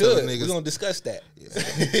start Could. telling We're niggas. gonna discuss that. we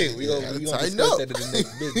gotta gonna tighten discuss up. that at the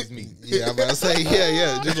next business meeting. Yeah, I'm about to say,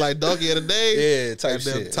 yeah, just like donkey of the day. Yeah, type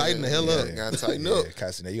Goddamn, shit. tighten the hell up. Yeah, gotta tighten up.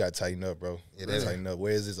 Cassidy, you gotta tighten up, bro. Yeah, Gotta that- tighten up.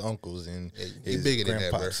 Where's his uncles and Yeah, he his bigger than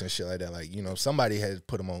that, grandpops bro. and shit like that? Like, you know, somebody has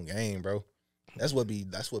put him on game, bro. That's what be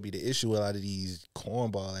the issue with a lot of these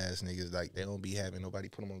cornball ass niggas. Like, they don't be having nobody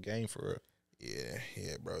put them on game for real.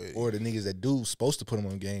 Yeah, bro. Or the niggas that do supposed to put them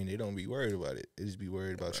on game, they don't be worried about it. They just be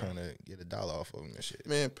worried about trying to get $1 off of them and shit.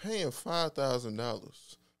 Man, paying $5,000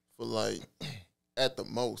 for like at the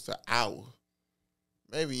most an hour,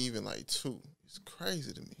 maybe even like 2. It's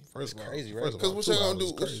crazy to me. First of all, crazy, right? first of Because all, what 2 you gonna hours do?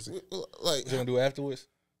 is crazy. Like, What you gonna do afterwards?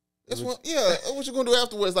 that's what, yeah. What you gonna do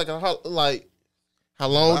afterwards? Like how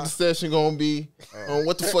long the session gonna be?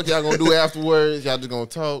 What the fuck y'all gonna do afterwards? Y'all just gonna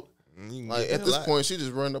talk? You can Like get at that this lot. point, she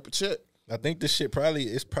just run up a check. I think this shit probably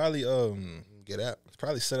get out. it's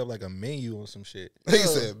probably set up like a menu or some shit. He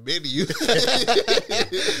said, "Menu." It's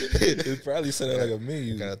probably set up like a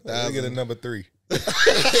menu. Got Like, 1,000. look at a number 3. Let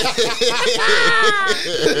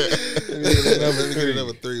me get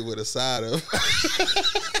number 3 with a side of.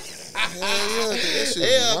 That shit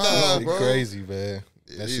Hell wild, no. Shit bro. crazy, man.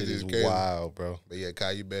 That It shit is is crazy. wild, bro. But yeah,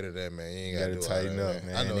 Kai, you better than that, man. You ain't You gotta, gotta do all tighten that, up,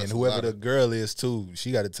 man. I know And it's a whoever lot the of- girl is too,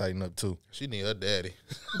 she gotta tighten up too. she need her daddy.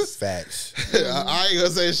 Facts. I ain't gonna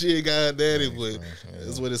say she ain't got her daddy, Thanks, but man. Yeah.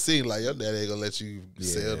 that's what it seems like. Your daddy ain't gonna let you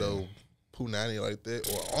sell Yeah. no punani like that,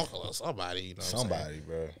 or uncle or somebody. You know, what I'm saying? Somebody,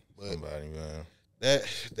 bro. But- Somebody, man.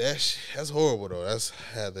 That's horrible though. That's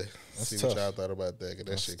had to see tough. what y'all thought about that. Cause that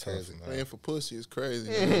That's shit tough, crazy. man. Paying for pussy is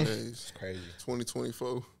crazy nowadays. It's crazy.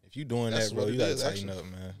 2024. If you doing That's that, bro, what you it gotta is, tighten actually.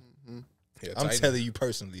 up, man. Yeah, I'm telling you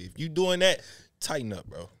personally, if you doing that, tighten up,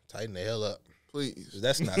 bro. Tighten the hell up. Please.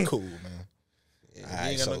 That's not cool, man. Yeah,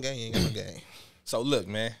 you ain't got no game. You ain't got no game. So look,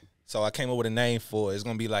 man. So I came up with a name for it. It's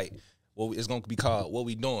gonna be like, it's gonna be called "What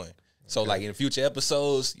We Doing." So like in future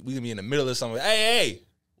episodes, we gonna be in the middle of something. Hey,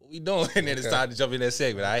 what we doing? And then it's time to jump in that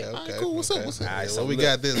segment. All right. Okay. Cool. What's up? What's up? All right. So So we look,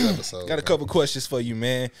 got this episode. got a couple questions for you,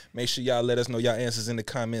 man. Make sure y'all let us know y'all answers in the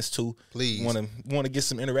comments too. Please. Want to get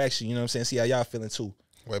some interaction. You know what I'm saying? See how y'all feeling too.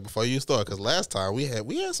 Wait, before you start, because last time we had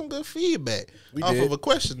some good feedback off did. of a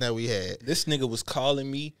question that we had. This nigga was calling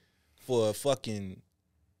me for a fucking.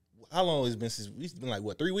 How long has it been since? It's been like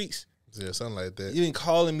what, 3 weeks? Yeah, something like that. You been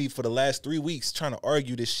calling me for the last 3 weeks trying to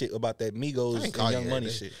argue this shit about that Migos I ain't and call you Young Money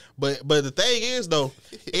that. shit. But the thing is though,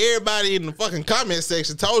 everybody in the fucking comment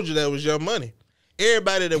section told you that was Young Money.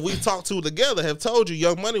 Everybody that we talked to together have told you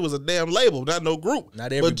Young Money was a damn label, not no group.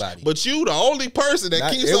 Not everybody. But you, the only person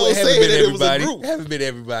that keeps on haven't saying been that it was a everybody. group. Haven't been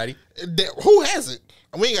everybody. Who hasn't?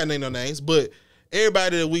 We ain't got to name no names, but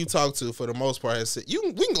everybody that we talked to for the most part has said, we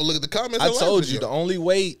can go look at the comments. I told you the only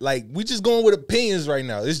way, like, we just going with opinions right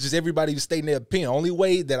now. It's just everybody stating their opinion. Only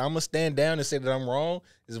way that I'm gonna stand down and say that I'm wrong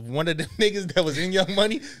is one of the niggas that was in Young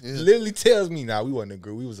Money literally tells me, nah, we wasn't a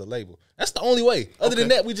group, we was a label. That's the only way. Other than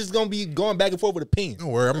that, we just gonna be going back and forth with opinions.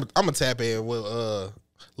 Don't worry, I'm gonna tap in with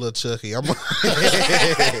Lil Chucky. I'm gonna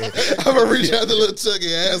reach out to Lil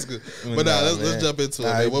Chucky and ask her. But let's jump into it.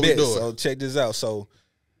 Man. What we doing? So check this out. So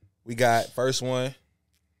we got first one.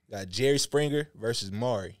 Got Jerry Springer versus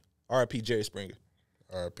Maury. R.I.P. Jerry Springer.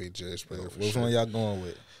 R.I.P. Jerry Springer. Which one y'all going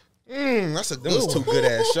with? That's a good Those one. two good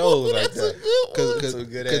ass shows right there.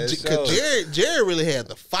 Because Jerry really had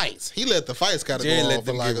the fights. He let the fights kind of go on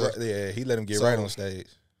for like he let him get right on stage.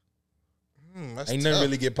 Ain't nothing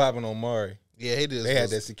really get popping on Maury. Yeah, he did. They had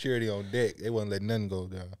that security on deck. They wasn't letting nothing go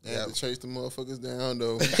down. They had to chase the motherfuckers down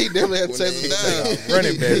though. He definitely had to chase them down.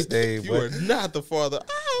 Running backstage. You were not the father.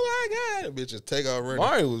 Oh my god, bitches take off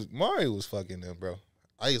running. Maury was fucking them, bro.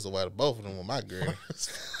 I used to watch both of them with my girl.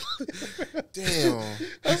 Damn.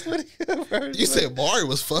 That's what You said Maury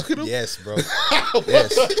was fucking him? Yes, bro.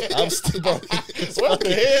 Yes. I'm still What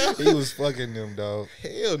the hell? He was fucking them, dog.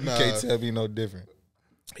 Hell no. You can't tell me no different.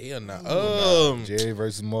 Hell no. Jerry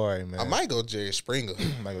versus Maury, man. I might go Jerry Springer.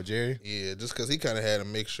 Michael Jerry? Yeah, just because he kind of had a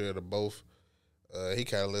mixture of the both. He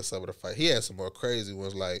kind of let some of the fight. He had some more crazy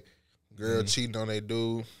ones like girl cheating on a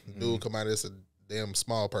dude. Dude come out as a damn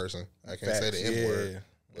small person. I can't say the N word.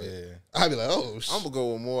 Yeah. I'd be like, oh, I'm gonna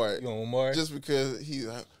go with Maury. You going with Maury? Just because he's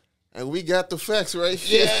like, and we got the facts right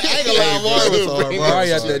here. yeah, I ain't gonna lie, Maury was hard.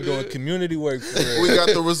 Maury out there doing community work for real. We got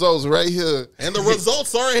the results right here. And the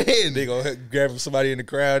results are in. They gonna grab somebody in the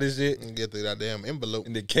crowd and shit. And get the goddamn envelope.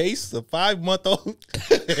 In the case, the 5-month-old.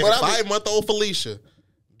 5-month-old Felicia.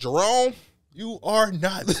 Jerome. You are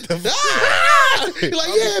not the You're like,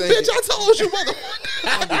 yeah, bitch, I told you,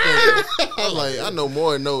 motherfucker. I'm like, I know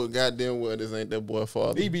more than know goddamn well this ain't that boy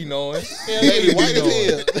father. He be knowing. Hell yeah, he white as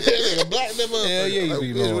hell. Nigga black them up. Hell yeah, he Like,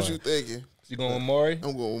 be bitch, knowing. what you thinking? You going with Maury?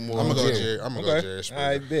 I'm going with Maury. I'm gonna go Jerry. Jerry. I'm gonna go Okay. Jerry Springer.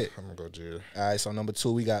 I bet. I'm gonna go Jerry. All right, so number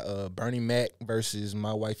 2, we got Bernie Mac versus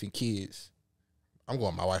My Wife and Kids. I'm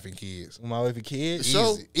going my wife and kids. My Wife and Kids?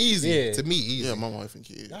 Show? Easy. Yeah. To me, easy. Yeah, my wife and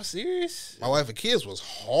kids. Y'all serious? My wife and kids was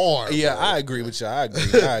hard. Yeah, bro. I agree with y'all. I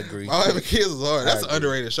agree. My wife and kids was hard. That's an agree.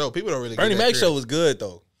 underrated show. People don't really. Bernie get that Mac credit. show was good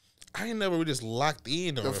though. I ain't never really just locked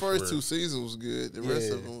in on The it first for 2 real. seasons was good. The rest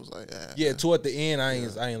Yeah. of them was like, Yeah, toward the end, I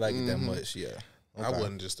ain't like it that much. Yeah, I Okay.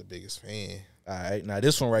 wasn't just the biggest fan. All right, now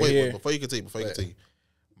this one right Wait, here. before you continue,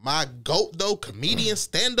 my GOAT though, comedian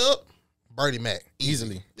stand up, Bernie Mac,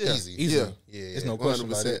 Easily. Yeah. easy, Easily. yeah. There's no question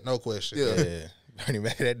about 100%. that. No question. Yeah. Yeah, Bernie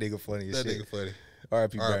Mac, that nigga funny as That shit. nigga funny.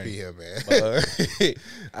 R.I.P. R.I.P. Bernie. him, man.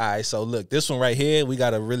 All right, so look, this one right here, we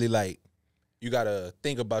gotta really you gotta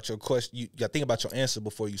think about your question. You gotta think about your answer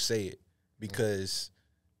before you say it, because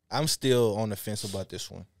I'm still on the fence about this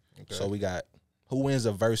one. Okay. So we got who wins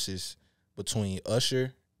a versus between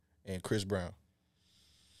Usher and Chris Brown.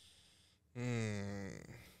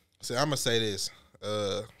 See, I'm gonna say this,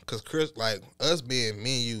 cause Chris, like us being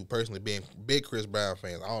me and you personally being big Chris Brown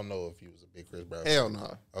fans. I don't know if you was a big Chris Brown. hell fan.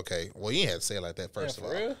 no. Okay, well you ain't had to say it like that first Yeah, of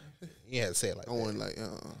for all. real? You ain't had to say it like I that. wasn't like,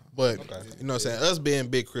 But you know what I'm saying? Us being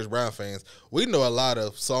big Chris Brown fans, we know a lot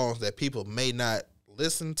of songs that people may not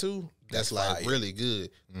listen to. That's like fire. really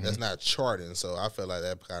good. That's not charting. So I feel like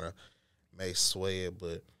that kind of may sway it,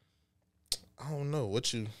 but I don't know.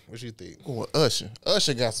 What you think? going with Usher.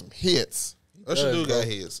 Usher got some hits. Usher do bro. got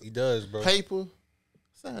hits. He does, bro. Paper.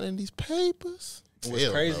 Signing these papers. What's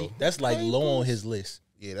Hell, crazy? bro. That's like low on his list.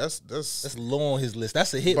 Yeah, that's That's low on his list.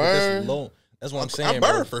 That's a hit, but Burn. that's low. That's what I'm saying. I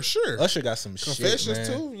burn bro. for sure. Usher got some Confessions shit,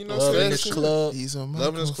 man. too. You know, Love in Confessions. this club. He's on my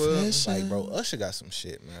Love in this club. confession. Like, bro, Usher got some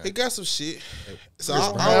shit, man. He got some shit. So Chris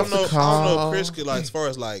I Brown. don't know. I don't know if Chris Call. could like, as far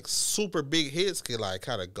as like super big hits, could like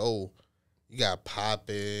kind of go. You got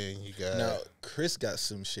popping. You got. Now, Chris got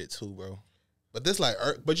some shit too, bro. But this like,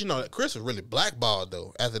 but you know, Chris was really blackballed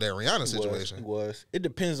though after that Rihanna situation. It was. It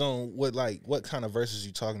depends on what kind of verses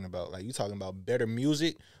you talking about. Like, you talking about better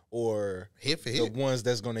music or Hit for the hit. ones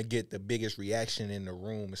that's gonna get the biggest reaction in the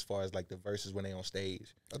room as far as like the verses when they on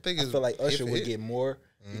stage. I think I it's feel like hit Usher for would hit. get more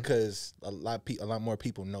because a lot more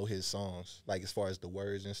people know his songs, like as far as the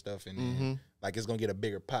words and stuff, and then, like it's gonna get a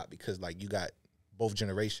bigger pop because like you got both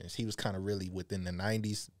generations. He was kind of really within the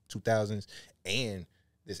 90s, 2000s, and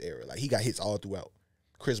this era. Like he got hits all throughout.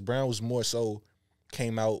 Chris Brown was more so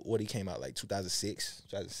came out like 2006,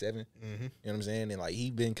 2007. You know what I'm saying? And like he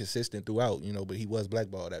been consistent throughout, you know, but he was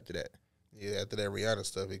blackballed after that. Yeah, after that Rihanna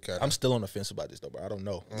stuff, he kind of. I'm still on the fence about this though, bro. I don't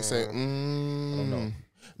know. He said, I don't know.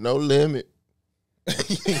 no limit.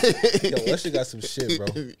 Yo, Usher got some shit, bro.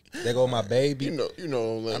 There go my baby. You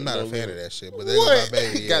know. I'm not no a fan limit. of that shit, but there goes my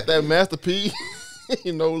baby. Yeah. Got that masterpiece.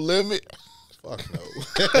 No limit. Fuck no.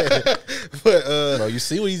 But Bro, you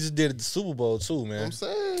see what he just did at the Super Bowl too, man. I'm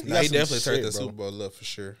saying. He nah, got he some definitely turned shit, the bro. Super Bowl up for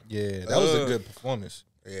sure. Yeah, that was a good performance.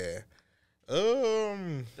 Yeah.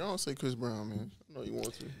 Don't say Chris Brown, man. I know you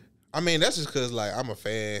want to. I mean, that's just because like I'm a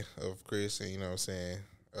fan of Chris, and you know what I'm saying.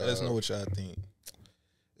 Let us know what y'all think.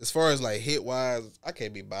 As far as like hit wise, I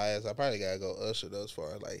can't be biased. I probably gotta go Usher though, as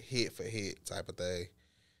far as like hit for hit type of thing.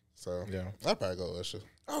 So Yeah. I'll probably go Usher.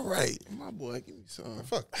 All right, my boy, give me some.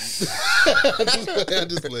 Fuck. I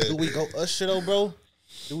just Do let. we go Usher though, bro?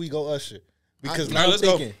 Do we go Usher? Because All now right, I'm let's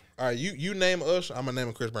thinking, go. All right, you name Usher. I'm gonna name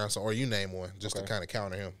a Chris Brown song, or you name one just to Okay. kind of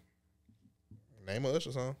counter him. Name a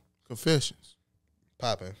Usher song. Confessions.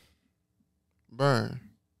 Poppin'. Burn.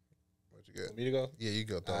 What you got? me to go. Yeah, you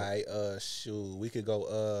go. All right, shoot, we could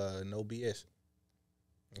go No BS.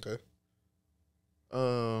 Okay.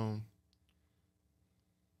 No.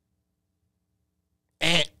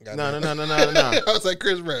 I was like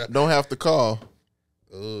Chris Brown. Don't have to call.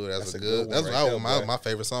 Ooh, that's a a good good. one That's right there, my boy. my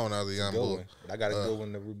favorite song when I was a young Good boy. one. But I got a good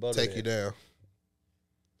one to rebuttal. Take you down.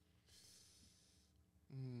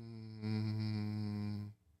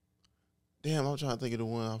 Damn, I'm trying to think of the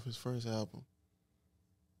one off his first album.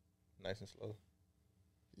 Nice and slow.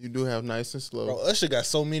 You do have Nice and Slow. Bro, Usher got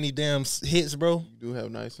so many damn hits, bro. You do have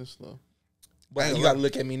Nice and Slow. But ain't you gonna gotta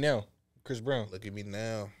look at me now, Chris Brown. Look at me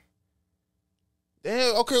now.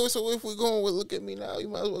 Damn, okay, so if we're going with Look at Me Now, you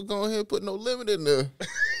might as well go ahead and put No Limit in there.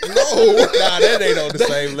 No, Nah, that ain't on the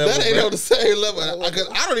same level. that ain't bro. on the same level.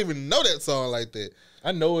 I don't even know that song like that.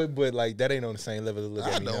 I know it, but like that ain't on the same level. To look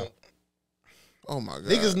I at me now. don't. Oh my God.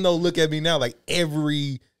 Niggas know "Look at Me Now" like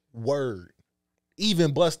every word,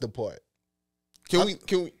 even Busta part. Can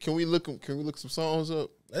we look some songs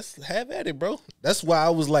up? Let's have at it, bro. That's why I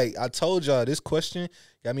was like, I told y'all this question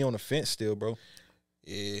got me on the fence still, bro.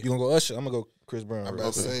 Yeah, You gonna go Usher? I'm gonna go Chris Brown. I'm bro.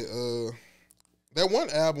 about to say that one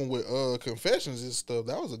album with Confessions and stuff.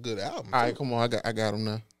 That was a good album. All right, too. come on, I got them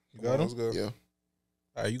now. You got him? Let's go. Yeah.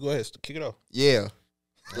 All right, you go ahead. Kick it off. Yeah.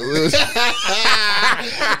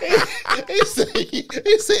 he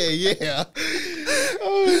said yeah.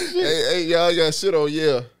 Hey, y'all got shit on,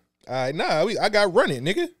 yeah. All right, nah, I got Run It,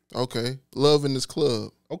 nigga. Okay. Love in This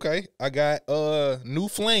Club. Okay, I got New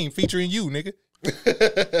Flame featuring you, nigga.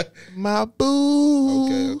 My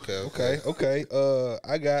boo. Okay.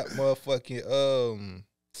 I got motherfucking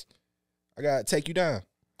I got Take You Down.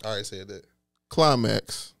 I already said that.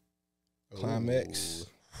 Climax. Climax. Ooh.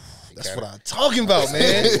 That's what I'm talking about,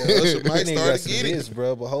 man. Usher might Nigga start got to some get it. hits,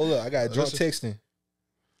 bro. But hold up, I got drunk Usher- texting.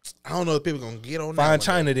 I don't know if people gonna get on that. Fine one,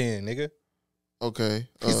 China, then, nigga. Okay.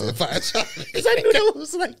 though. He said Fine China. Cause I knew that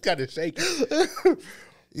was like kind of shaky.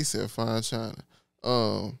 He said Fine China.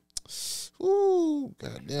 Ooh,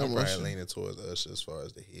 goddamn I'm probably Usher. leaning towards Usher as far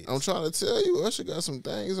as the hits. I'm trying to tell you, Usher got some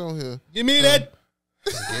things on here. Give me that.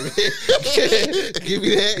 Give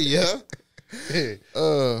me that, yeah.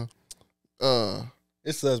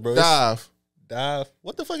 It's us, bro. Dive. Dive.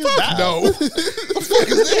 What the fuck is Dive? No. What the fuck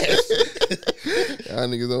is that? Y'all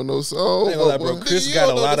niggas don't know songs. I ain't gonna lie, bro. boy. Chris You got a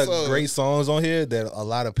don't know lot the of song. great songs on here that a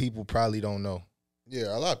lot of people probably don't know.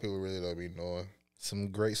 Yeah, a lot of people really don't be knowing. Some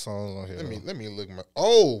great songs on here. Let me look my.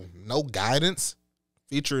 Oh, No Guidance,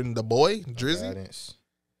 featuring the boy Drizzy. Guidance.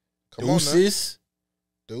 Come on, Deuces.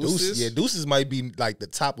 now. Deuces. Deuces. Yeah, Deuces might be like the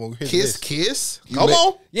top on his Kiss, list. Kiss. You Come let-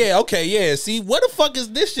 on. Yeah, okay, yeah. See, what the fuck is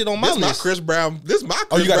this shit on my This my list? Chris Brown. This my Chris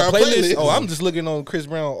Oh, you got a Brown playlist? Oh, I'm just looking on Chris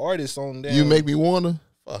Brown artists on there. You make me wanna.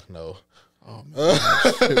 Fuck no. Oh, man.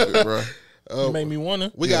 Stupid, bro. You made me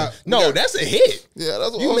wanna. That's a hit. Yeah,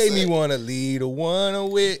 that's what You I'm made saying. me wanna lead a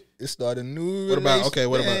one with. It started new. What about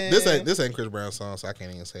relationship. this ain't Chris Brown's song, so I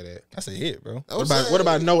can't even say that. That's a hit, bro. What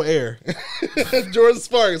about No Air? Jordan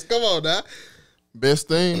Sparks, come on now. Best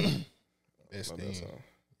thing. Best thing.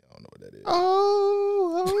 I don't know what that is.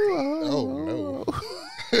 Oh no.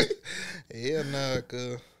 Yeah, nah,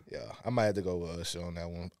 Yeah, I might have to go with Usher on that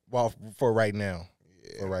one. Well, for right now.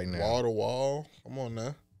 yeah. For right now. Wall to wall. Come on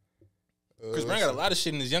now. Chris Brown got a lot of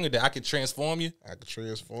shit in his younger day. I Could Transform You. I could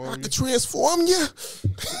transform I you. could transform you.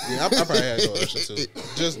 Yeah, I probably had to go Usher too.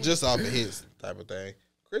 Just off of his type of thing.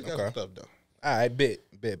 Chris got some stuff though. All right, bet.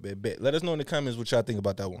 Let us know in the comments what y'all think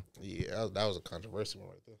about that one. Yeah, that was a controversial one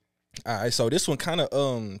right there. All right, so this one kind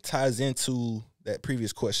of ties into that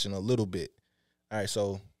previous question a little bit. All right,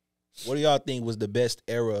 so what do y'all think was the best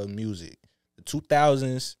era of music? The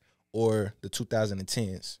 2000s or the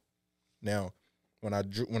 2010s? Now, when I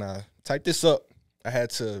typed this up, I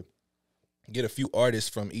had to get a few artists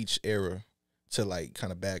from each era to like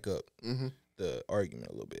kind of back up the argument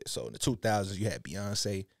a little bit. So in the 2000s, you had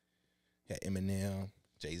Beyonce, you had Eminem,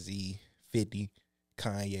 Jay-Z, 50,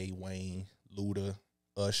 Kanye, Wayne, Luda,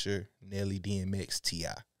 Usher, Nelly, DMX,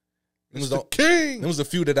 T.I. It was the king. It was a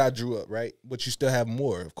few that I drew up, right? But you still have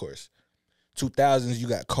more, of course. 2000s, you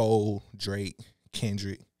got Cole, Drake,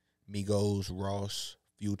 Kendrick, Migos, Ross,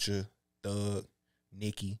 Future, Thug,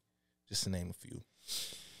 Nicki, just to name a few.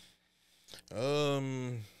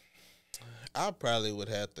 I probably would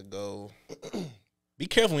have to go. Be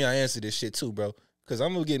careful when y'all answer this shit too, bro. Because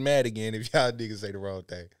I'm going to get mad again if y'all niggas say the wrong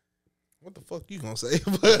thing. What the fuck you gonna say?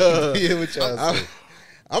 Yeah, what y'all say.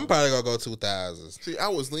 I'm probably gonna go 2000s. See, I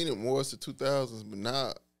was leaning more to 2000s, but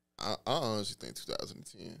now I honestly think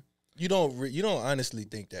 2010. You don't honestly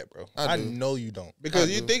think that, bro. I know you don't.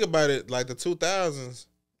 Because you think about it, like the 2000s,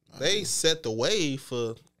 they set the way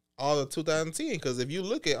for all of 2010. Because if you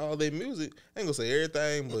look at all their music, I ain't gonna say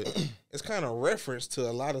everything, but it's kind of reference to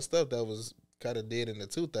a lot of stuff that was kind of did in the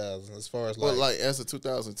 2000s as far as like. But like as the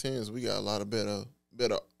 2010s, we got a lot of better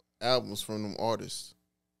albums from them artists.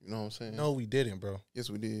 You know what I'm saying? No, we didn't, bro. Yes,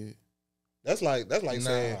 we did. That's like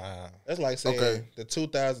saying Okay. the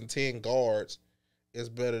 2010 guards is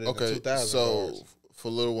better than the 2000 so guards. For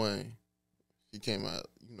Lil Wayne, he came out,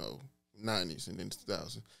 90s and then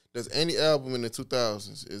 2000s. Does any album in the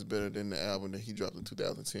 2000s is better than the album that he dropped in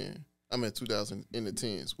 2010? I mean 2000 in the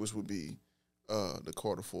 10s, which would be the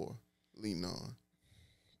Carter 4, Leaning On.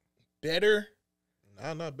 Better?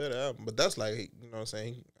 Nah, not better album, but that's like, you know what I'm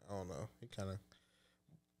saying? I don't know. He kind of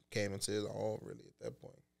came into his own really at that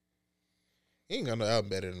point. He ain't got no album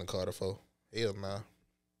better than the Carter 4. Hell nah.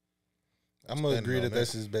 I'm going to agree that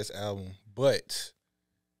that's his best album. But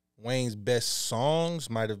Wayne's best songs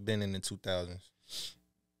might have been in the 2000s.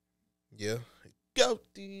 Yeah. Go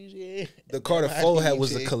DJ. The Carter 4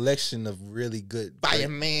 was a collection of really good,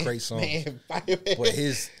 great songs. Fireman. But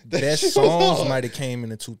his best songs might have came in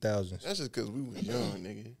the 2000s. That's just because we was young,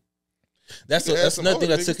 nigga. That's some another thing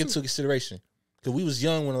I older took niggas into consideration. Because we was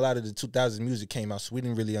young when a lot of the 2000s music came out, so we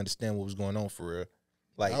didn't really understand what was going on for real.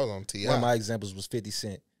 Like, I was on T.I. one of my examples was 50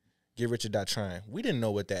 Cent, Get Rich or Die Trying. We didn't know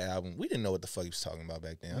what that album, we didn't know what the fuck he was talking about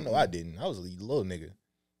back then. I know I didn't. I was a little nigga.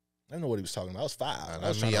 I didn't know what he was talking about. I was 5. I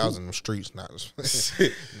was in the streets, not you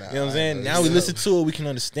know what I'm saying? Now we listen to it, we can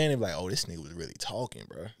understand it. Like, oh, this nigga was really talking,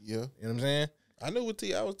 bro. Yeah. You know what I'm saying? I knew what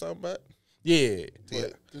T.I. was talking about. Yeah.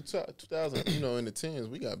 But the 2000, in the 10s,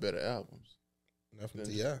 we got better albums. Nothing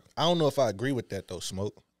T.I. I don't know if I agree with that, though,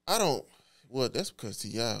 Smoke. I don't. Well, that's because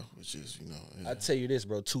T.I. was just, I tell you this,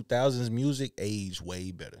 bro. 2000s music aged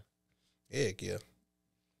way better. Heck yeah.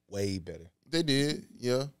 Way better. They did,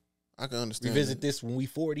 yeah. I can understand. Revisit this when we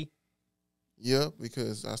 40. Yeah,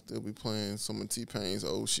 because I still be playing some of T-Pain's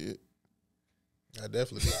old shit. I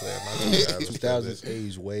definitely be playing my 2000s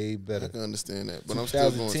aged way I better. can understand that, but I'm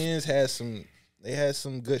still going. 2010s had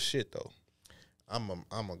some good shit though. I'm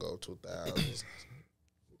gonna go 2000s.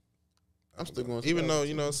 I'm still going. Even though,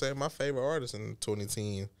 you know what I'm saying, my favorite artist in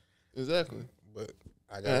 2010. Exactly. But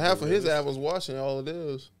I got And half of his albums watching all of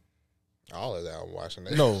those. all of that I'm watching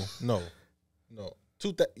that. No.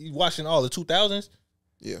 You watching all the 2000s?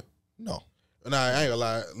 Yeah. No. Nah, I ain't gonna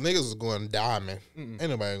lie. Niggas was going diamond. Ain't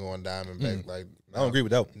nobody going diamond back. Like, I don't agree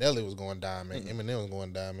with that. Nelly was going diamond. Eminem was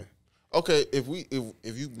going diamond. Okay, if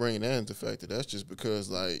you bring that into factor, that's just because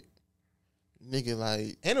like, nigga,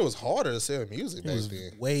 like, And it was harder to sell music It back was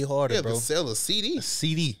then. way harder, Yeah, bro. to sell a CD. A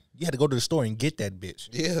CD. You had to go to the store and get that bitch.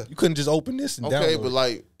 Yeah. You couldn't just open this and okay, download but it.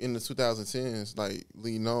 like in the 2010s, like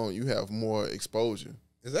Lean On, you have more exposure.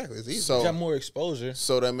 Exactly. It's easy. So You got more exposure.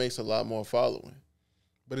 so that makes a lot more following.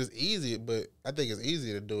 But it's easy. But I think it's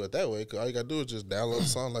easier to do it that way because all you gotta do is just download a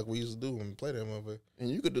song like we used to do when we play that motherfucker. And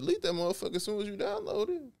you could delete that motherfucker as soon as you download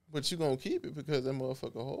it, but you gonna keep it because that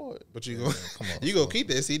motherfucker hard. But you gonna you gonna keep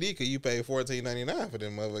that CD because you pay $14.99 for that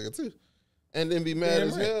motherfucker too. And then be mad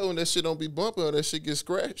as hell when that shit don't be bumping or that shit get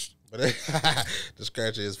scratched. But the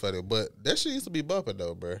scratcher is funny. But that shit used to be bumping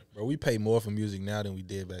though, bro. Bro, we pay more for music now than we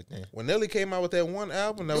did back then. When Nelly came out with that one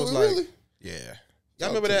album, that was Really? Yeah. y'all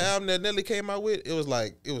remember that album that Nelly came out with? It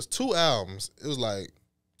was 2 albums. It was like,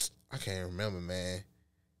 I can't remember, man.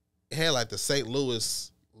 It had like the St.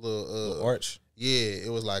 Louis little arch. Yeah,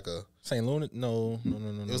 it was like a St. Louis? No.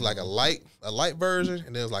 It was like a light version,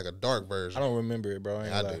 and there was like a dark version. I don't remember it, bro.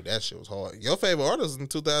 I do. That shit was hard. Your favorite artist in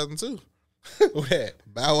 2002? Who that?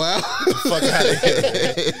 Bow Wow. Fuck out of here.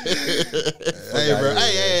 Hey, bro.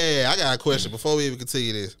 Hey, I got a question before we even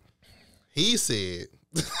continue this. He said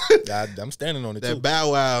I'm standing on it that too.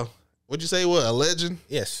 Bow Wow, what'd you say? What, a legend?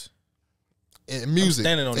 Yes. In music. I'm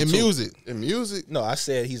standing on it in too. music. In music? No, I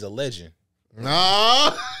said he's a legend.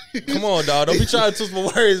 Nah. Come on, dog. Don't be trying to twist my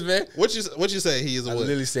words, man. What you say? He is a I what?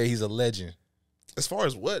 literally said he's a legend. As far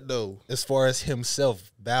as what though? As far as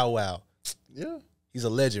himself, Bow Wow. Yeah, He's a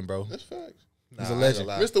legend, bro. that's facts. He's a legend.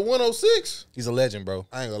 Mr. 106. He's a legend, bro.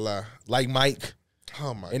 I ain't gonna lie. Like Mike.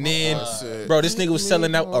 Oh my And god. then, bro, this nigga was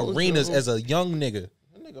selling out arenas as a young nigga.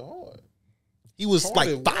 That nigga hard. He was Hard like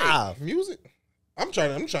at 5. what? Music. I'm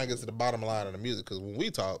trying to get to the bottom line of the music because when we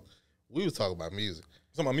talk, we was talking about music.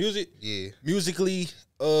 Talking about music? Yeah. Musically,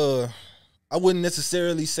 I wouldn't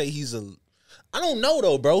necessarily say he's a. I don't know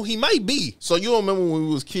though, bro. He might be. So you don't remember when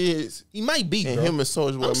we was kids He might be, and bro. him and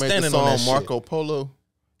Soulja Boy I'm made the standing on that song shit. Marco Polo?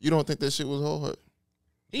 You don't think that shit was hard?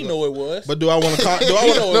 He know it was. But do I want to call? Do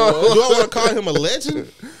I want to call him a legend?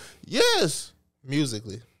 Yes.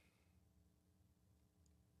 Musically,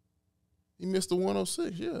 He missed the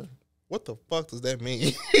 106, yeah. what the fuck does that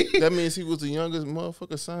mean? That means he was the youngest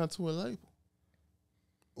motherfucker signed to a label.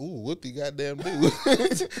 Ooh, what the goddamn dude?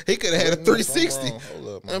 He could have had a 360.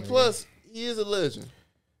 Hold up, And plus, he is a legend.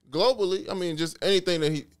 Globally, I mean, just anything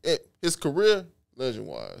that his career,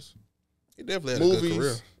 legend-wise. He definitely had Movies, a good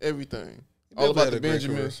career. everything. He All definitely about had the a great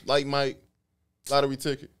Benjamins, like Mike, Lottery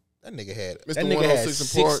Ticket. That nigga had Mr. that nigga had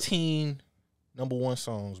 106 and Park. 16 number 1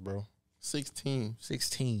 songs, bro. 16.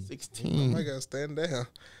 16. 16. I gotta stand down.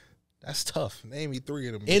 That's tough. Name me 3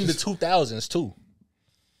 of them. In the bitches. 2000s too.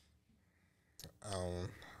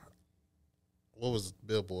 What was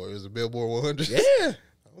Billboard? It was a Billboard 100. Yeah.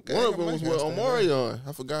 Okay, One of I them might was gotta with stand Omari down. on.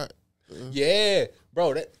 I forgot. Yeah.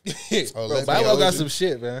 Bro, that Oh, bro, let me Bow Wow hold got you. some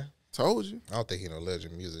shit, man. Told you. I don't think he no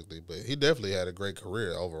legend musically, but he definitely had a great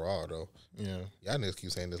career overall, though. Yeah. Y'all niggas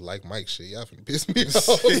keep saying this like Mike shit. Y'all finna piss me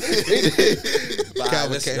off.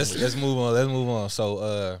 Calvin Cameron. Let's move on. Let's move on.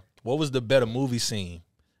 So, what was the better movie scene?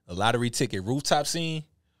 A lottery ticket rooftop scene,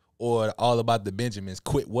 or All About the Benjamins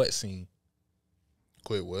quit what scene?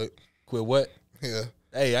 Quit what? Quit what? Yeah.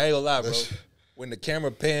 Hey, I ain't gonna lie, bro. When the camera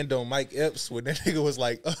panned on Mike Epps, when that nigga was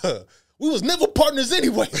like, we was never partners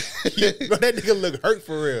anyway. Bro, that nigga look hurt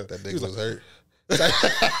for real. That nigga was hurt.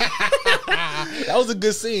 That was a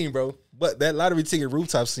good scene, bro. But that lottery ticket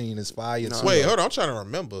rooftop scene is fire too. Wait, hold on. I'm trying to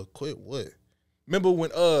remember. Quit what? Remember when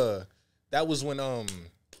that was when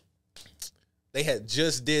they had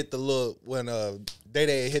just did the look when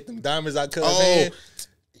they hit them diamonds out Cub's hand.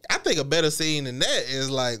 I think a better scene than that is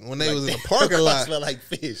like when they was in the parking lot. Smell like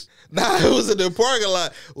fish. Nah, it was in the parking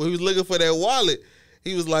lot when he was looking for that wallet.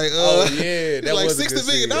 He was like, oh yeah, he that like was a $60 good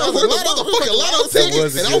million. scene. I was like, motherfucking lotto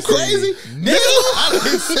ticket, and I'm crazy, nigga.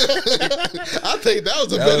 I think that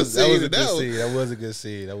was a better scene. That was a good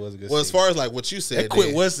scene. Well, as far as like what you said, that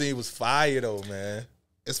quit what scene was fire though, man.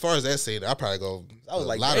 As far as that scene, I probably go. I was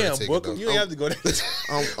like, lottery damn, ticket, Booker, though. you ain't have to go there.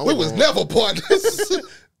 We was never partners.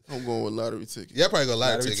 I'm going with Lottery Ticket. Yeah, I probably go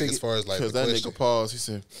lottery Lottery ticket ticket. as far as like Because the that question. nigga paused. He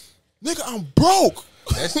said, nigga, I'm broke.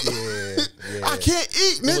 That's yeah. I can't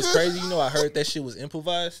eat, It nigga. was crazy. You know, I heard that shit was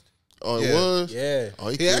improvised. Oh, it Yeah. was? Yeah. Oh,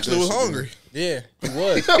 He killed actually that was shit, hungry. Yeah, he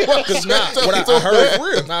was. Because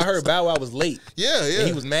I heard Bow Wow was late. Yeah, yeah. And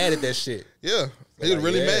he was mad at that shit. Yeah. He was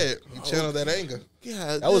really yeah. mad. He channeled that anger.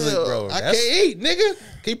 God That was damn. it, bro. I That's- can't eat, nigga.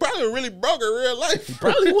 He probably really broke in real life.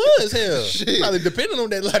 Probably was hell. Shit. Probably depending on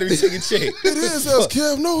that lottery ticket check. It is us,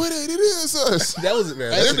 Kev. No, it ain't. It is us. That was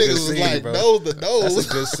man. Them That's a good niggas was scene, like bro. nose to nose. That's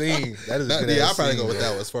a good scene. That is a good Yeah, I'll ass probably scene, go with bro.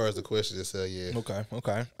 that one as far as the question itself, yeah. Okay. All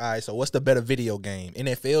right. So, what's the better video game,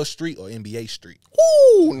 NFL Street or NBA Street?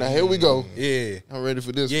 Woo! Now here we go. Yeah. I'm ready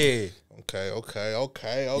for this. Yeah. Okay.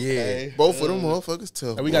 Both of them motherfuckers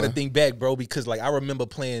tough. And we got to boy. think back, bro, because like I remember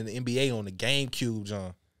playing the NBA on the GameCube,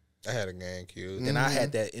 John. I had a GameCube. Then I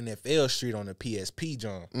had that NFL Street on the PSP,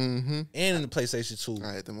 John. Mm-hmm. And in the PlayStation 2.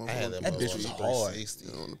 I had them on I had the that bitch was hard.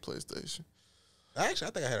 on the PlayStation. Actually,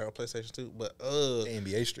 I think I had it on PlayStation too. But The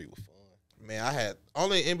NBA Street was fun. man, I had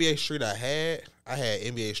only NBA Street I had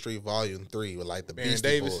NBA Street Volume 3 with like the Baron Beastie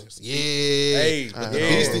Davis. Boys. Yeah. Hey, the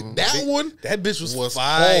Beastie, that one That bitch was was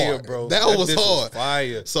fire, hard. bro. That was bitch hard.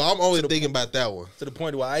 fire. So I'm only thinking about that one. To the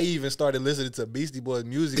point where I even started listening to Beastie Boys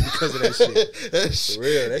music because of that shit. For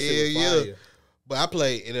real, that shit was fire. But I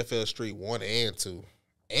played NFL Street 1 and 2.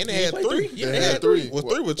 And they You had played 3. three? Yeah, they they had had 3. three. Well,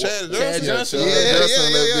 3 with Chad Johnson. Chad Johnson.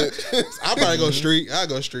 Yeah. I'll probably go Street. I'll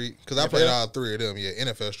go Street. Because I played all 3 of them. Yeah,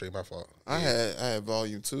 NFL Street, my fault. I had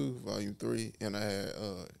Volume 2, Volume 3, and I had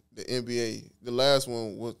the NBA. The last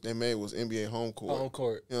one they made was NBA Home Court. Home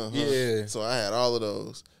court. Uh-huh. Yeah. So I had all of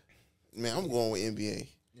those. Man, I'm going with NBA.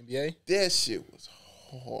 NBA? That shit was hard.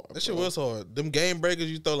 That shit was hard. Them game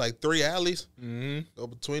breakers, you throw like 3 alleys, go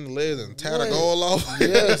between the legs and tie the Right. goal off.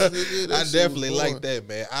 Yes, nigga, that I shit definitely was like hard. that,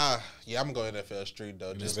 man. I'm going NFL Street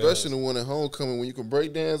though. Just Especially the one at Homecoming when you can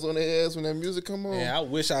break dance on their ass when that music come on. Man, I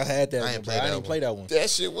wish I had that I one, ain't but played I that didn't play that one. That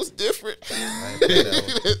shit was different. I ain't play that one.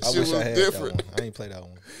 That I shit wish was I had different. that one. I ain't play that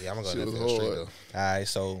one. Yeah, I'm gonna Shit go was NFL Street hard. though. All right,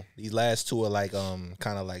 so these last two are like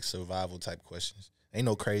kind of like survival type questions. Ain't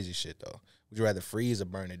no crazy shit though. Would you rather freeze or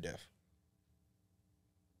burn to death?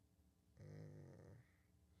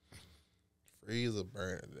 Freeze or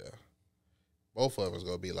burn to death. Both of us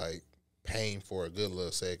gonna be like pain for a good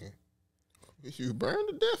little second. You burn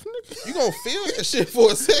to death, nigga. You gonna feel that shit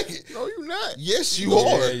for a second. No, you not. Yes, you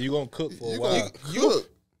are. Yeah, you gonna cook for a You while. gonna You cook.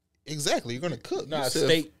 exactly. You're gonna cook. Nah, You said-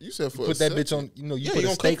 steak. You said for You put that bitch on. You know, you Yeah, put you a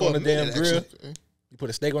gonna steak cook on for the a damn minute, grill. actually. You put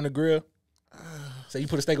a steak on the grill. So you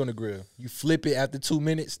put a steak on the grill. You flip it after 2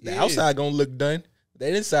 minutes. The Yeah. outside gonna look done.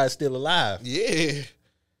 That inside still alive. Yeah.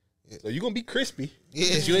 So you gonna be crispy.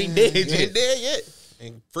 Yeah. But you ain't dead You yet. ain't dead yet.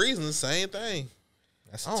 And freezing the same thing.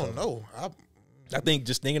 That's I don't know. I think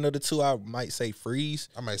just thinking of the two, I might say freeze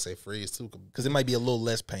I might say freeze too. because it might be a little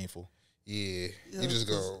less painful. Yeah. Yeah, You just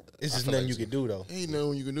go. It's I just feel nothing like you can do though. Ain't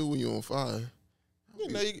nothing you can do when you on fire. You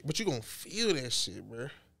know, but you gonna feel that shit, bro.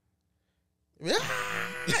 Yeah,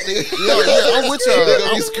 I'm with y'all. They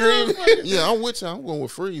gonna be I'm screaming. Yeah, I'm with y'all. I'm going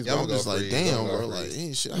with freeze. Yeah, Bro. I'm I'm gonna just go like, freeze. damn, I'm gonna bro. go Like, freeze.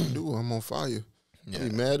 ain't shit I can do. I'm on fire. Yeah. I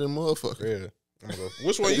be mad at the motherfucker. Yeah. I'm gonna go.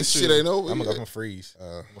 Which one you This choose? shit ain't over. I'm gonna go yet. from freeze.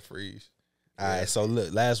 Uh, I'm gonna freeze. All right, so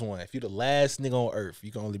look, last one. If you're the last nigga on earth,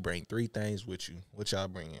 you can only bring 3 things with you. What y'all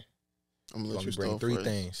bringing? I'm You gonna let only you bring start 3 first.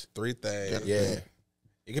 things. 3 things. Yeah. Yeah.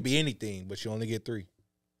 It could be anything, but you only get 3.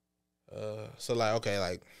 So like, okay,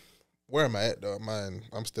 like, where am I at though?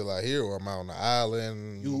 I'm still out here, or am I on the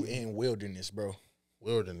island? You in wilderness, bro.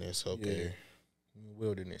 Wilderness. Okay. Yeah.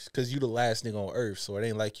 Wilderness. Because you the last nigga on earth, so it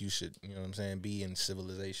ain't like you should, you know what I'm saying, be in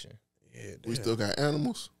civilization. Yeah. We still got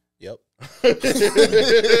animals. Yep. I'm just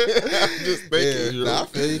thinking. Yeah, nah, I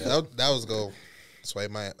feel you. That was gonna sway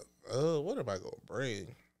my. What am I gonna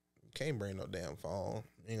bring? Can't bring no damn phone.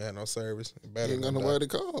 You ain't got no service. You Battery ain't got gonna nobody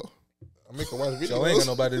die. to call. I mean, can watch videos. So ain't got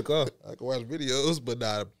nobody to call. I can watch videos, but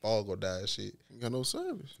nah, the phone gonna die and shit. You got no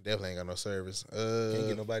service. Definitely ain't got no service. Can't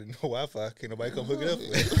get nobody no Wi-Fi. Can't nobody come hook it up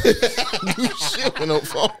with. You shit with no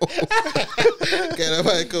phone. Can't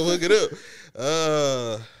nobody come hook it up.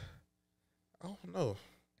 I don't know.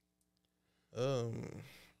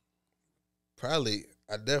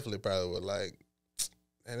 I definitely would like.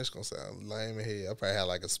 Man, it's gonna sound lame in here. I probably have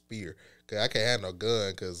like a spear, cause I can't have no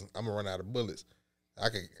gun, cause I'm gonna run out of bullets. I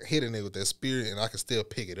can hit a nigga with that spear, and I can still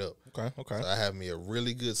pick it up. Okay. So I have me a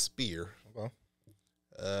really good spear. Okay.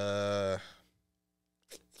 I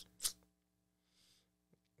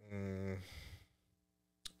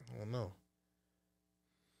don't know.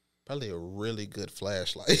 Probably a really good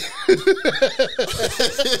flashlight.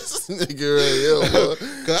 This nigga right here, boy.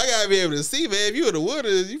 Cause I gotta be able to see, man. If you in the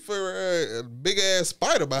woods, you feel a big ass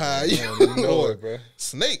spider behind you. You know Or it, bro.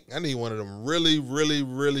 snake. I need one of them really, really,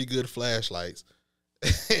 really good flashlights.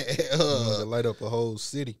 To light up a whole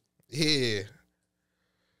city. Yeah.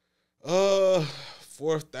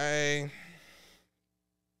 Fourth thing,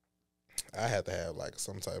 I have to have like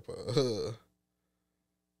some type of.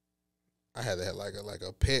 I had to have like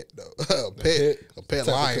a pet though, a pet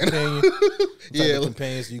lion. Companion. Yeah,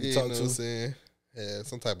 Companions you can you talk know what I'm to. saying? Yeah,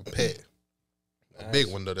 some type of pet. A Nice. big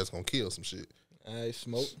one though that's gonna kill some shit. I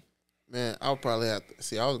smoke. Man, I'll probably have to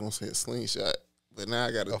see. I was gonna say a slingshot, but now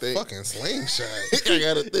I gotta A think. fucking slingshot. I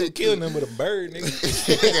gotta think. Killing them with a bird,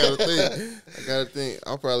 nigga. I gotta think.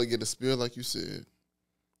 I'll probably get a spear like you said.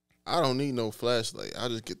 I don't need no flashlight. I'll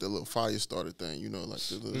just get the little fire starter thing, you know, like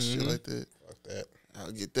the little shit like that. Fuck that.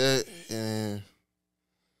 I'll get that and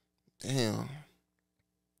damn.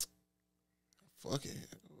 Fuck it.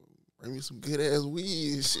 Bring me some good ass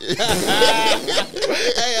weed and shit. Hey,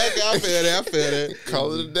 I feel that.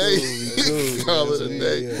 Call it a day. Call it a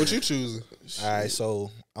day. Yeah. What you choosing? All right, so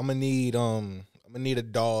I'm gonna need a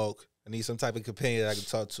dog. I need some type of companion that I can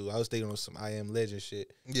talk to. I was thinking of some I Am Legend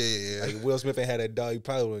shit. Yeah. Like if Will Smith ain't had that dog, he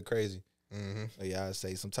probably went crazy. Mm-hmm. So yeah, I'd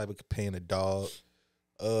say some type of companion, a dog.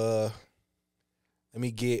 Let me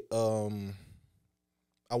get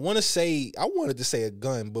I wanted to say a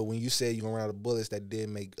gun, but when you said you gonna run out of bullets, that did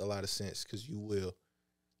make a lot of sense because you will.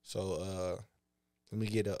 So let me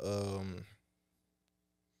get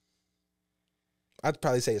I'd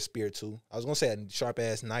probably say a spear too. I was gonna say a sharp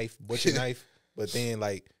ass knife, butcher knife, but then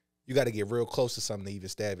like you got to get real close to something to even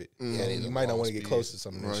stab it. Yeah, you might not want to get close to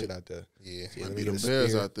some of that shit out there. Yeah, let me get them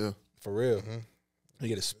bears out there for real. Mm-hmm. You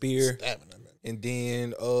get a spear, and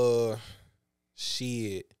then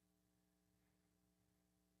shit.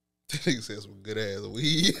 He said some good ass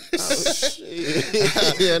weed. Oh, shit.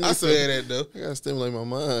 Yeah, I said that though. I gotta stimulate my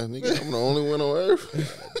mind. Nigga, I'm the only one on earth.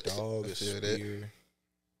 A dog, a spear.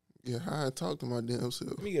 Yeah, how I talk to my damn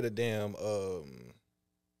self. Let me get a damn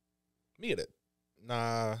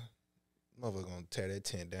motherfucker gonna tear that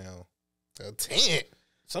tent down. A tent?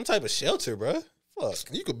 Some type of shelter, bro. Fuck.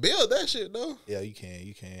 You could build that shit though. Yeah, you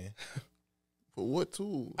can. For what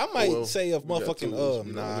tool? I might say a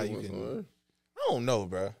motherfucking you can. I don't know,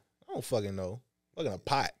 bro. I don't fucking know. Fucking a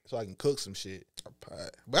pot so I can cook some shit. A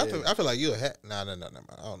pot. But yeah. I feel like you a hat. Nah. I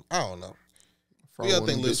don't know. You gotta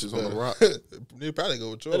think Lucius on the rock. You probably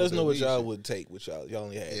go with yours. Let us know what y'all would take with y'all. Y'all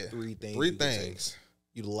only had 3 things. 3 things.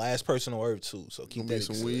 You the last person on earth too, so keep that.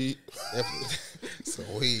 Some weed. Definitely.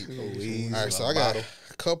 Some weed. All right, so I got a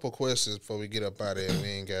couple questions before we get up out of here. We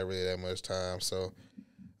ain't got really that much time, so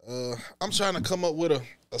I'm trying to come up with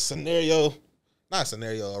a scenario, not a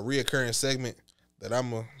scenario, a reoccurring segment that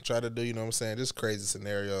I'm gonna try to do. You know what I'm saying? Just crazy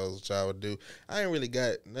scenarios which I would do. I ain't really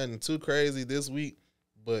got nothing too crazy this week,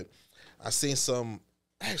 but I seen some.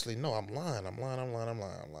 Actually, no, I'm lying.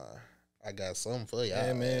 I got something for y'all.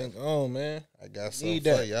 Yeah, man. Oh, man. I got something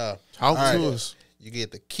for y'all. Talk to us. You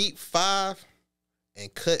get to keep 5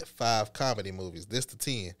 and cut 5 comedy movies. This to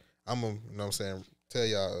 10. I'm gonna, you know what I'm saying, tell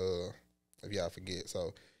y'all if y'all forget.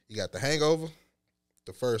 So you got The Hangover,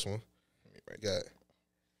 the first one. You got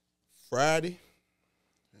Friday.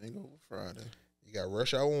 Hangover Friday. You got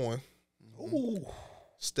Rush Hour 1. Ooh.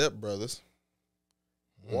 Step Brothers.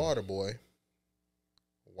 Waterboy.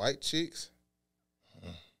 White Chicks.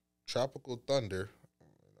 Tropical Thunder.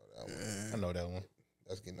 I know that one.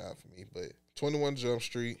 That's getting out for me. But 21 Jump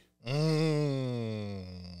Street.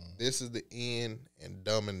 This Is the End, and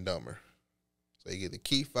Dumb and Dumber. So you get to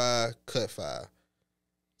keep 5, cut 5.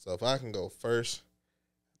 So if I can go first,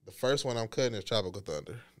 the first one I'm cutting is Tropical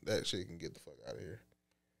Thunder. That shit can get the fuck out of here.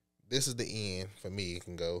 This Is the End, for me, it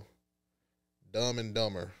can go. Dumb and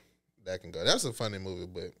Dumber, that can go. That's a funny movie,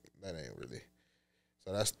 but that ain't really.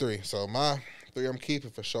 So that's 3. So my 3 I'm keeping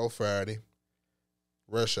for Show Friday,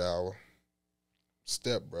 Rush Hour,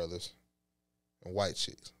 Step Brothers, and White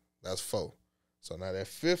Chicks. That's 4. So now that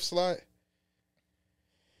 5th slot,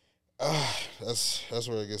 that's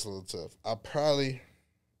where it gets a little tough. I probably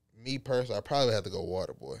have to go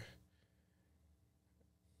Waterboy.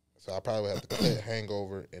 So I probably have to cut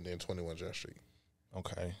Hangover and then 21 Jump Street.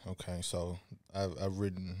 Okay. So I've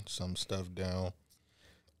written some stuff down.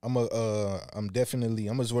 I'm gonna say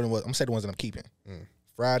the ones that I'm keeping.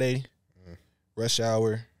 Friday, Rush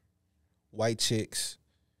Hour, White Chicks,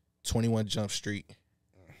 21 Jump Street.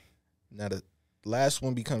 Now the last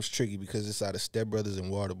one becomes tricky because it's out of Step Brothers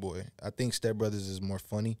and Waterboy. I think Step Brothers is more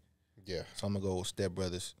funny. Yeah. So I'm gonna go with Step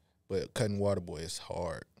Brothers. But cutting Waterboy is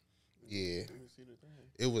hard. Yeah.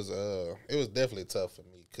 It was definitely tough for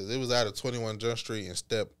me because it was out of 21 Jump Street and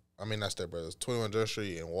not Step Brothers, 21 Jump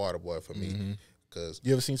Street and Waterboy for me. Cause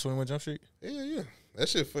you ever seen 21 Jump Street? Yeah. That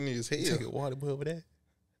shit funny as hell. You taking Waterboy over that?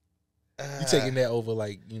 You taking that over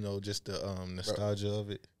just the nostalgia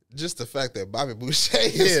of it? Just the fact that Bobby Boucher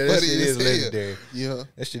is funny as hell. Legendary. Yeah.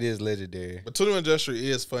 That shit is legendary. But 21 Jump Street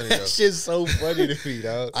is funny though. That shit's so funny to me,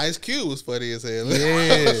 dog. Ice Cube was funny as hell.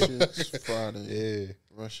 Yeah. Friday. Yeah.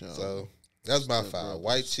 Rush Hour. So that's my 5.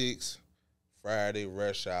 White Chicks, Friday,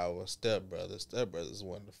 Rush Hour, Step Brothers. Step Brothers is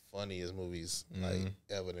one of the funniest movies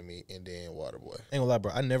ever to me. And then Waterboy. Ain't gonna lie,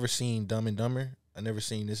 bro. I never seen Dumb and Dumber. I never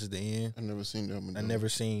seen This Is the End. I never seen Dumb and Dumber. I never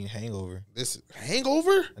seen Hangover. This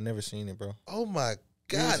Hangover? I never seen it, bro. Oh my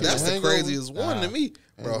God, that's the craziest one to me,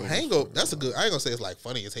 bro. Hangover. That's a good. I ain't gonna say it's like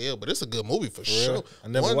funny as hell, but it's a good movie for sure. I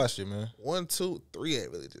never watched it, man. 1, 2, 3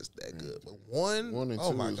 ain't really just that good, but 1 and 2.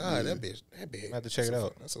 Oh my God, that bitch. I have to check it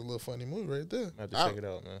out. That's a little funny movie right there. I have to check it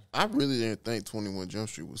out, man. I really didn't think 21 Jump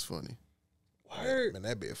Street was funny. Word. Man,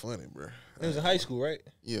 that bit funny, bro. It was in high school, right?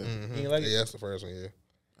 Yeah. Mm-hmm. You ain't like it? Yeah, that's the first one. Yeah.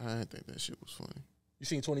 I didn't think that shit was funny. You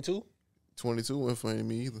seen 22? 22 wasn't funny to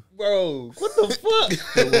me either. Bro, what the fuck?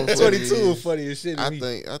 It wasn't funny 22 to me. was funny as shit to I me.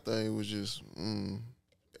 think it was just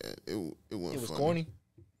it wasn't It was funny. corny.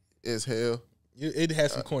 As hell. It had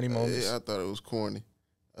some corny moments. I thought it was corny.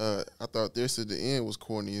 I thought This at the End was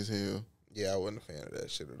corny as hell. Yeah, I wasn't a fan of that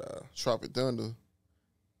shit at all. Tropic Thunder.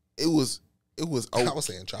 It was I was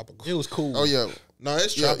saying tropical. It was cool. Oh yeah. No,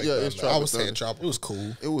 it's Yeah, tropical. yeah, it's I was tropical. saying It tropical. was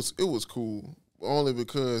cool. It was cool. Only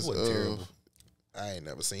because It wasn't terrible. I ain't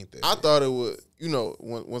never seen that. I thought it would,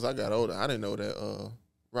 once I got older, I didn't know that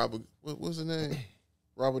Robert, what's his name?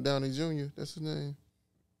 Robert Downey Jr., that's his name?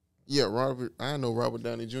 Yeah, Robert. I know Robert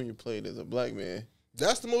Downey Jr. played as a black man.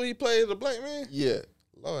 That's the movie he played as a black man? Yeah.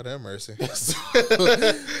 Lord have mercy.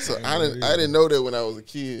 So I didn't know that when I was a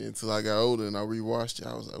kid until I got older and I rewatched it.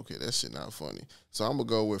 I was like, okay, that shit not funny. So I'm gonna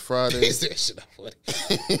go with Friday. That shit not funny.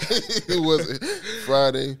 It was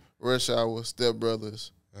Friday, Rush Hour, Step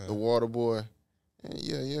Brothers, The Water Boy, and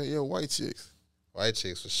yeah, White Chicks. White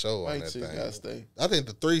Chicks for sure on White that Chicks thing. gotta stay. I think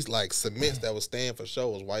the three cements that was staying for sure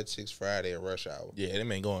was White Chicks, Friday, and Rush Hour. Yeah,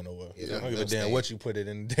 them ain't going nowhere. Yeah, I don't give a them damn staying. what you put it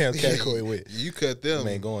in the damn category with. You cut them. Them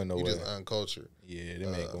ain't going nowhere. You just uncultured. Yeah,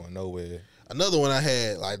 them ain't going nowhere. Another one I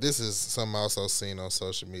had, like this is something I also seen on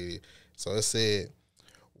social media. So it said,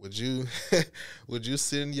 would you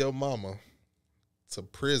send your mama to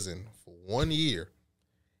prison for 1 year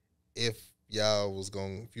if you was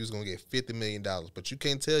gonna get $50 million, but you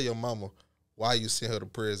can't tell your mama why you send her to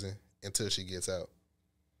prison until she gets out.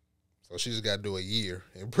 So she just gotta do a year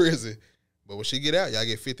in prison. But when she get out, y'all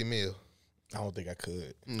get 50 mil. I don't think I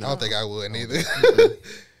could. I don't think I would neither.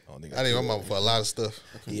 I don't think I need my could. mama for a lot of stuff.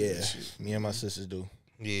 Yeah, me and my sisters do.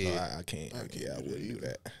 Yeah. No, I can't. I wouldn't do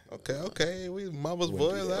that. Okay. We mama's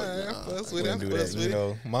Wouldn't boys. do All that. right, I fuss with it. Wouldn't do that. You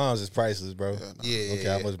know, mom's is priceless, bro. Yeah. Okay,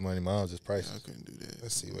 how much money? Mom's is I priceless. couldn't do that.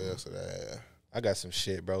 Let's see what else did I have. I got some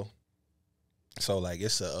shit, bro. So like,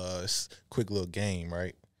 it's a quick little game,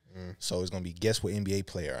 right? So it's gonna be guess what NBA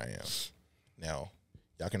player I am. Now,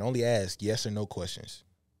 y'all can only ask yes or no questions.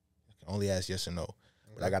 You can only ask yes or no.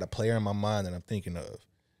 But I got a player in my mind that I'm thinking of,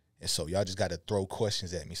 and so y'all just got to throw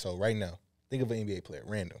questions at me. So right now, think of an NBA player,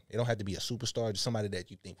 random. It don't have to be a superstar, just somebody that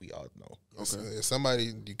you think we all know. Okay.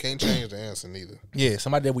 Somebody, you can't change the answer neither. Yeah,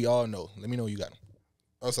 somebody that we all know. Let me know you got him.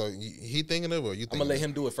 Oh, so he thinking of it or you I'm thinking gonna let of it?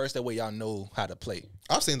 him do it first. That way y'all know how to play.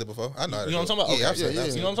 I've seen it before. I know how to You know do what I'm talking about? it. Yeah, Okay. I've seen it. Yeah, I've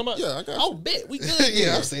seen You know it. what I'm talking Yeah, about? I got Oh, you. bet we good.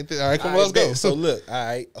 Yeah, I've seen it. All right, come on, All let's right, go. bet. So look, all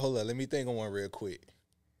right, hold up. Let me think of one real quick.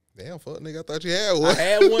 Damn, fuck, nigga, I thought you had I one.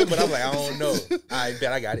 had one, but I'm like, I don't know. I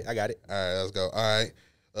bet I got it. All right, let's go. All right.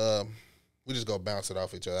 We just go bounce it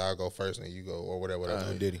off each other. I'll go first and you go or whatever.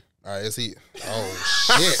 Oh, did he? All right, is he? Oh,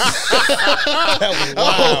 shit. That was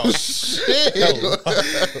wild. Oh, shit.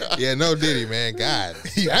 Yeah, no Diddy, man. God.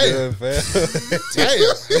 Damn. Good, fam.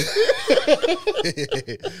 Damn.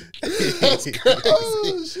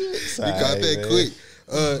 Oh shit! You got that man. quick.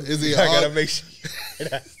 Is he? I gotta make sure.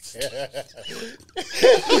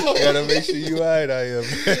 Gotta make sure you alright. I am.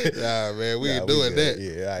 Nah, man, we ain't Nah, we doing good. that.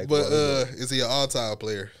 Yeah, all right, But come on, is he an all-time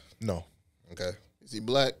player? no. Okay. Is he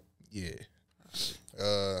black? Yeah.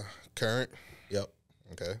 Current. Yep.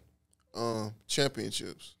 Okay.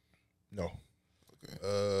 Championships. No.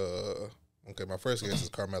 Okay. My first guess is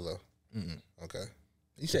Carmelo. Mm-mm. Okay.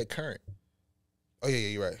 You said current. Oh yeah,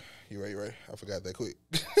 you're right. You're right. I forgot that quick.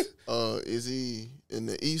 Is he in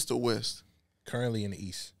the East or West? Currently in the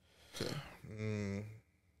East. Okay.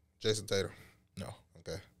 Jason Tatum. No.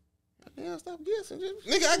 Okay. Damn, stop guessing,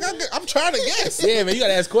 Nigga, I'm trying to guess. Yeah, man, you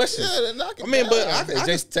gotta ask questions. Yeah, then knock it I mean, but down. I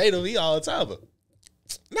Jason Tatum, he all time.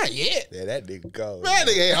 not yet. Yeah, that nigga go. Man,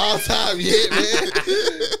 nigga ain't all time yet, man.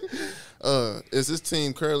 Is this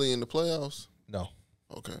team currently in the playoffs? No.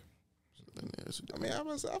 Okay. I mean, I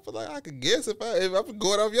feel like I could guess if I'm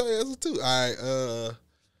going off your answer too. All right.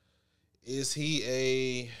 Is he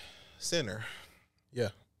a center? Yeah.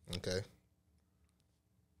 Okay.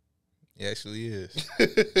 He actually is.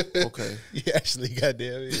 Okay. He actually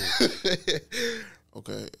goddamn is.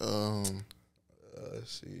 Okay.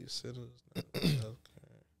 Let's see. Centers. Okay.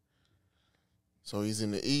 So he's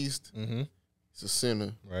in the East. Mm-hmm. He's a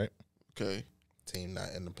center. Right. Okay. Team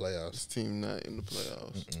not in the playoffs. This team not in the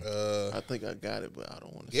playoffs. I think I got it, but I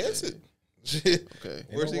don't want to Guess say it. Shit. Okay.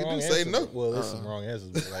 Worst you wrong can do, say answers. no. Well, there's some wrong answers,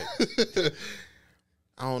 but like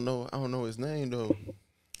I don't know his name though.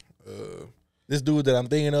 this dude that I'm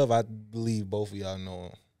thinking of, I believe both of y'all know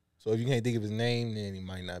him. So if you can't think of his name, then he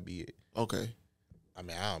might not be it. Okay. I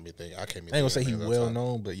mean, I don't be thinking. I can't be. I ain't gonna say he thinking well of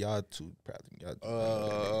known, but y'all two probably.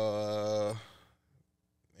 Y'all,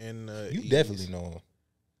 in you East. definitely know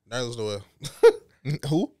Nerlens Noel. him.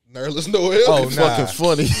 Who? Nerlens Noel. Oh, nah. Fucking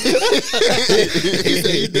funny. He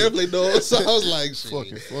said he definitely know him. So I was like, shit.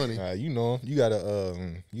 Fucking funny. You know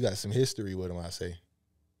him. You got some history with him, I say.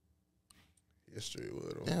 History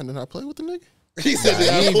with him. Damn, did I play with the nigga? He said He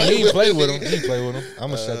ain't play with him. me. He ain't play with him.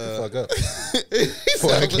 I'm gonna shut the fuck up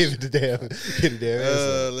before I give it the damn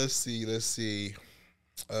answer. Let's see.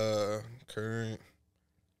 Current.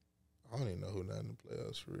 I don't even know who not in the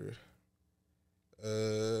playoffs for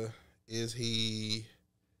real. Is he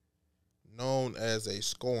known as a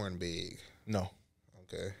scoring big? No,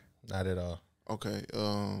 Okay. not at all. Okay.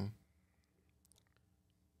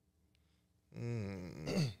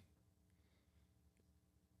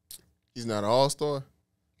 He's not an all-star?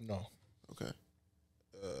 No. Okay.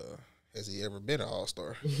 Has he ever been an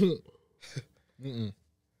all-star? Mm-mm.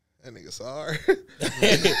 That nigga sorry.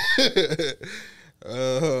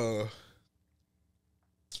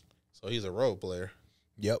 So he's a role player.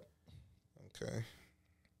 Yep. Okay.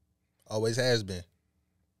 Always has been.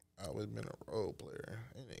 Always been a role player.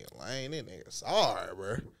 That nigga lame. That nigga sorry,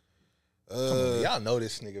 bro. Come on, y'all know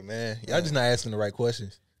this nigga, man. Y'all just not asking the right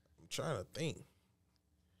questions. I'm trying to think.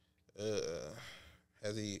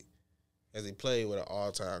 Has he played with an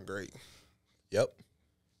all-time great? Yep.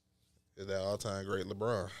 Is that all-time great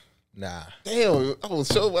LeBron? Nah. Damn, I was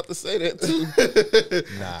sure about to say that too.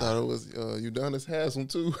 Nah. I thought it was Udonis Haslam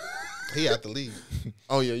too. He out the league.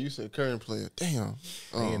 Oh yeah, you said current player. Damn.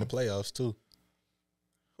 He in the playoffs too.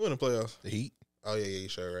 Who in the playoffs? The Heat. Oh yeah, you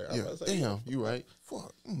sure right. I was Yeah, about to say, damn, you right.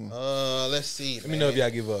 Fuck. Let's see. Let me know if y'all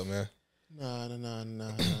give up, man. Nah.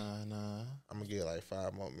 I'm gonna get like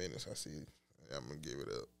 5 more minutes. I see. I'm gonna give it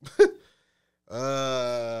up.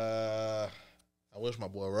 I wish my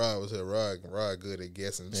boy Rod was here. Rod good at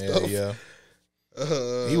guessing stuff. Yeah.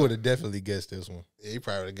 He would have definitely guessed this one. Yeah, he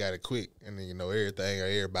probably would have got it quick and then everything or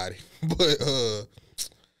everybody. But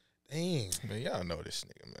dang. Man, y'all know this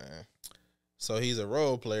nigga, man. So he's a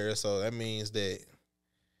role player, so that means that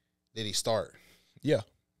did he start? Yeah.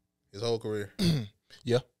 His whole career?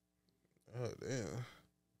 Yeah. Oh damn.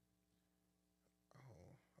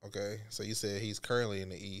 Oh, okay. So you said he's currently in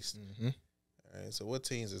the East. Mm-hmm. All right. So what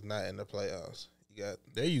teams is not in the playoffs? You got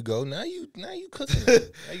There you go. Now you cooking.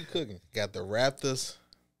 Now you cooking. got the Raptors,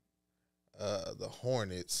 the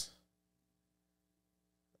Hornets.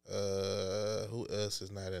 Who else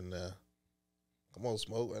is not in there? Come on,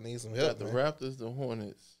 Smoke. I need some help. Got the man. Raptors, the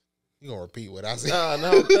Hornets. You gonna repeat what I said?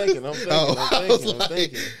 No, I'm thinking. I'm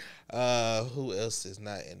thinking. Who else is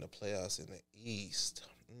not in the playoffs in the East?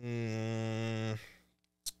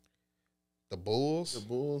 The Bulls. The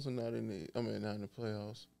Bulls are not in not in the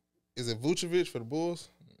playoffs. Is it Vucevic for the Bulls?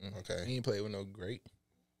 Mm-mm. Okay. He ain't played with no great.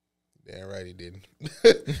 Damn right he didn't.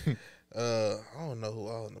 I don't know who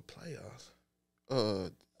all in the playoffs.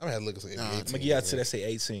 I'm gonna have to look at some NBA I'm teams, gonna give y'all to man. that say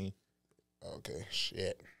 18. Okay,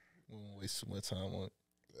 shit. We won't waste too much time on it.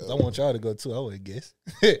 'Cause I want y'all to go too. I would guess.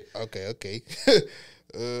 Okay.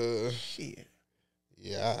 Shit.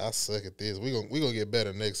 Yeah, I suck at this. We gonna get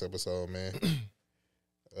better next episode, man.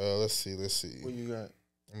 Let's see. What you got?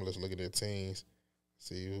 I'm gonna just look at their teams.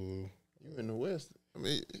 See who. You in the West? I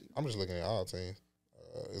mean, I'm just looking at all teams.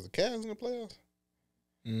 Is the Cavs in the playoffs?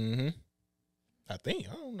 Mm-hmm. I think.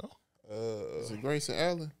 I don't know. is it Grayson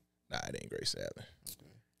Allen? Nah, it ain't Grace Allen.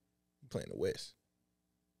 You playing the West.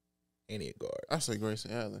 Ain't he a guard? I say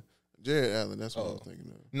Grayson Allen. Jared Allen. That's what I'm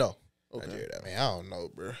thinking of. No. Okay. Not Jared Allen. Man, I don't know,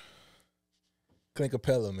 bro. Clint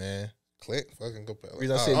Capella, man. Clint fucking Capella.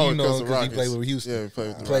 Reason I said oh, you know because him the because he Rockets. played with Houston. Yeah, he played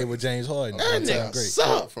with the Played Rockets. with James Harden. That All-time nigga great.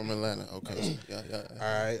 suck. From Atlanta. Okay. yeah.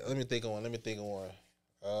 All right, let me think of one.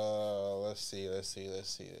 Let's see.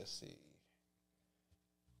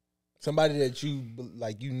 Somebody that you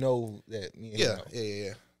like, you know that.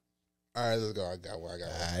 Yeah. All right, let's go. I got one.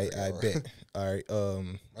 I bet. All right.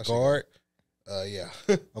 My shit Guard. Yeah.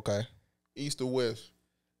 Okay. East or West?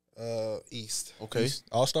 East. Okay.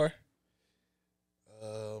 All Star.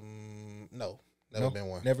 No, never been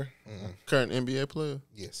one. Never. Mm-mm. Current NBA player?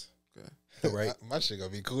 Yes. All right. My shit gonna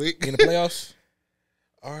be quick. In the playoffs.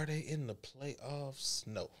 Are they in the playoffs?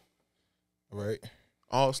 No. All right.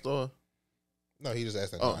 All-Star? No, he just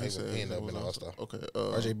asked that. Oh, he ended up being an All-Star. all-star. Okay.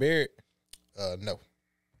 RJ Barrett. No.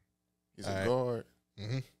 He's All a right. guard.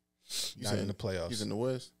 Mm-hmm. You Not saying in the playoffs. He's in the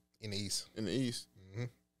West? In the East. In the East?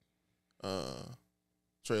 Mm-hmm.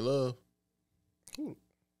 Trey Love? Who?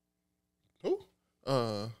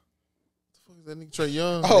 The fuck is that nigga? Trey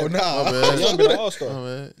Young? Oh, no. My bad. Young been an All-Star. My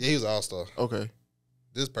bad. Yeah, he was an all-star. Okay.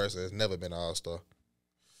 This person has never been an all-star.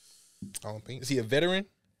 I don't think. Is he a veteran?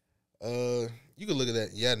 You can look at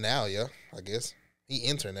that. Yeah, now, yeah, I guess. He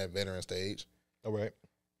entering that veteran stage. All right.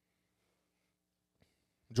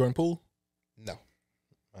 Jordan Poole. No.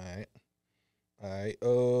 All right. right.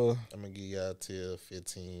 I'm gonna give y'all till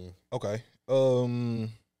 15. Okay.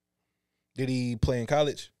 Did he play in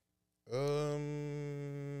college?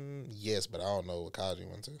 Yes, but I don't know what college he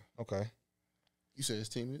went to. Okay. You said his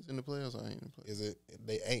team is in the playoffs or ain't in the playoffs? Is it?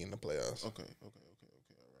 They ain't in the playoffs. Okay. All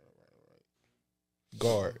right.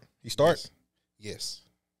 Guard. He start? Yes.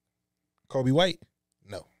 Kobe White?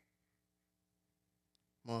 No.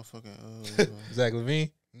 Motherfucking Zach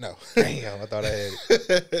LaVine? No. Damn, I thought I had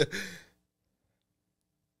it.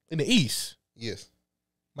 In the East? Yes.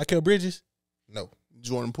 Michael Bridges? No.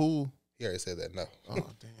 Jordan Poole. He already said that. No. Oh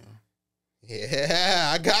damn.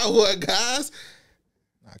 Yeah, I got one, guys.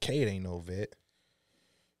 Nah, Cade ain't no vet.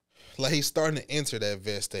 Like, he's starting to enter that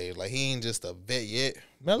vet stage. Like, he ain't just a vet yet.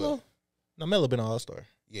 Melo? No, Melo been an All-Star.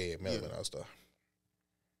 Yeah, Melvin All-Star.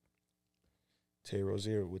 Terry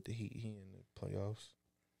Rozier with the Heat. He in the playoffs.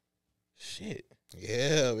 Shit.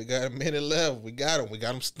 Yeah, we got a minute left. We got him. We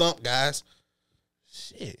got him stumped, guys.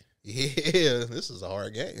 Shit. Yeah, this is a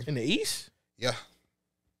hard game. In the East? Yeah.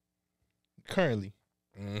 Currently.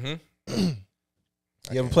 Mm-hmm.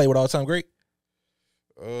 You ever play with all-time great?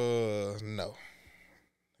 No.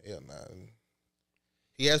 Hell nah.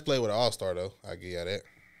 He has played with an All-Star, though. I'll give you that.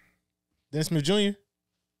 Dennis Smith Jr.?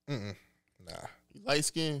 Mm-mm. Nah. Light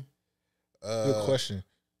skin. Good question.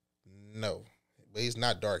 No. But he's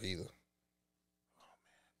not dark either.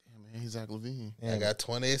 Damn man, he's Zach LaVine. I got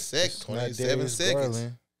 27 Darius seconds.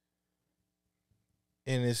 Garland.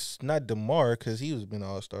 And it's not DeMar because he was been an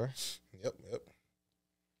All-Star. Yep.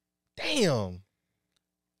 Damn.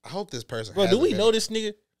 I hope this person Bro, do we know this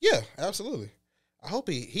nigga? Yeah, absolutely. I hope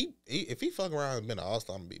he if he fuck around and been an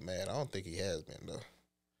All-Star, I'm gonna be mad. I don't think he has been, though.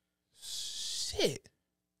 Shit.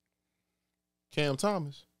 Cam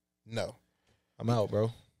Thomas. No. I'm out, bro.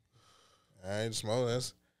 All right, Smoke.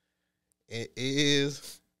 It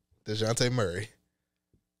is DeJounte Murray.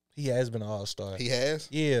 He has been an All-Star. He has?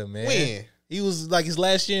 Yeah, man. When? He was like his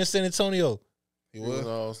last year in San Antonio. He He was? was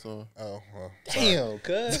also. Oh, well. Damn,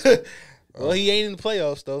 cuz. Oh. Well, he ain't in the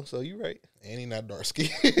playoffs, though, so you right. And he not dark skinned.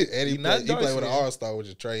 And he played with an All-Star, which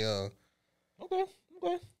is Trae Young. Okay.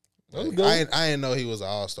 That was Like, good. I didn't know he was an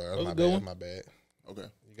All-Star. That's That was a good my bad. Okay.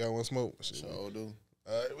 You got one, Smoke? Sure do.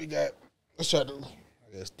 We got, let's try to,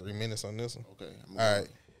 I guess, 3 minutes on this one. Okay.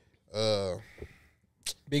 All right.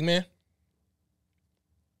 Big man?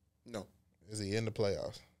 No. Is he in the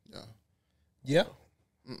playoffs? No. Yeah.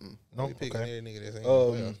 No, No, picking okay. any nigga that's ain't in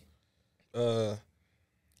the playoffs.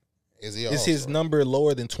 Is he an Is his All-Star? number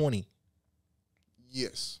lower than 20?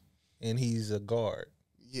 Yes. And he's a guard.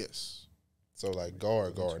 Yes. So, like,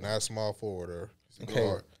 guard, not small forward or Okay.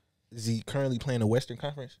 guard. Is he currently playing the Western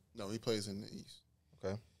Conference? No, he plays in the East.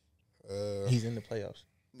 Okay. He's He's in the playoffs.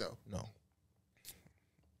 No. No.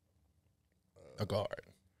 A guard.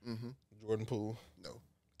 Mm-hmm. Jordan Poole. No.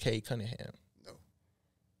 Cade Cunningham. No.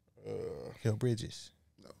 Hill Bridges.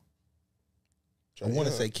 No. I want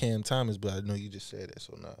to Young. say Cam Thomas, but I know you just said that,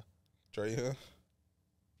 so nah. Trae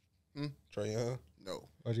Young. Trae Young. No.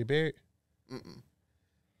 RJ Barrett?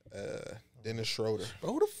 Dennis Schroeder.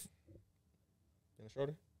 Bro, who the Dennis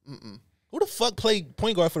Schroeder? Mm-mm. Who the fuck played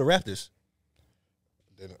point guard for the Raptors?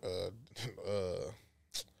 Then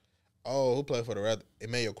who played for the Raptors?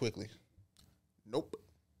 Emmanuel Quickly. Nope.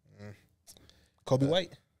 Kobe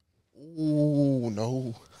White? Ooh,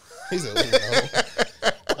 no. He said, no.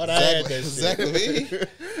 Zach LaVine.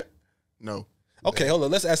 No. Okay, hold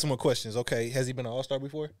on. Let's ask some more questions. Okay, has he been an All-Star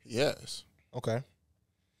before? Yes. Okay.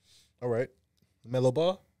 All right. Melo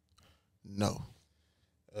Ball? No.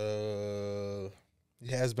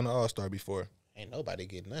 He has been an All-Star before. Ain't nobody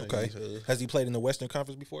getting none Okay. of these. Has he played in the Western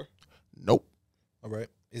Conference before? Nope. All right.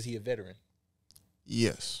 Is he a veteran?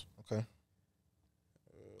 Yes. Okay.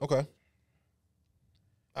 Okay.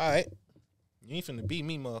 All right. You ain't finna beat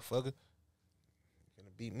me, motherfucker.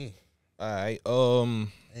 Gonna beat me. All right.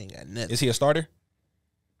 I ain't got nothing. Is he a starter?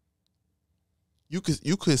 You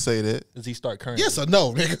could say that. Does he start currently? Yes or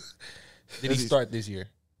no, nigga? Did he start this year?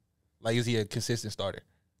 Like, is he a consistent starter?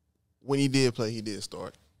 When he did play, he did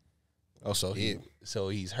start. Oh, so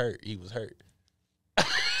he's hurt. He was hurt.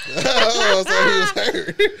 Oh, so he was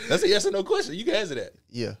hurt. That's a yes or no question. You can answer that.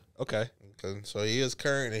 Yeah. Okay. So he is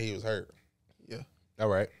current and he was hurt. Yeah. All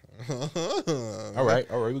right. All Right.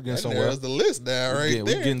 We're getting That somewhere. narrows the list down right there.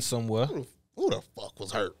 We're getting somewhere. Who the fuck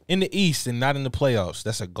was hurt? In the East and not in the playoffs,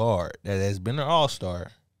 that's a guard that has been an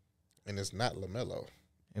All-Star, And it's not LaMelo.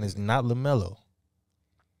 and it's not LaMelo.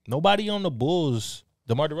 Nobody on the Bulls.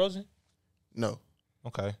 DeMar DeRozan? No.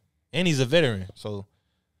 Okay. And he's a veteran, so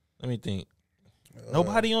let me think.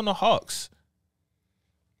 Nobody on the Hawks.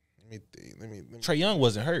 Let me think. Trae Young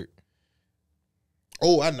wasn't hurt.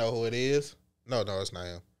 Oh, I know who it is. No, it's not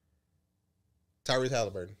him. Tyrese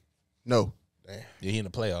Halliburton. No. Damn. Yeah, he in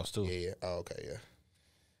the playoffs too. Yeah. Oh, okay.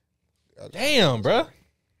 Yeah. Damn, bro.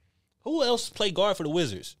 Who else play guard for the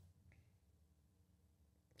Wizards?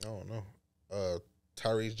 I don't know.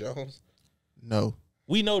 Tyrese Jones. No.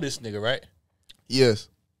 We know this nigga, right? Yes.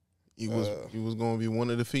 He was going to be one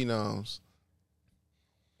of the phenoms.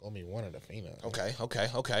 Gonna be one of the phenoms.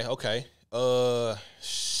 Okay.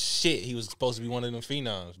 Shit, he was supposed to be one of them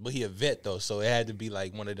phenoms, but he a vet though, so it had to be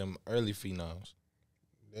like one of them early phenoms.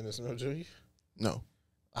 Dennis Smith Jr. No.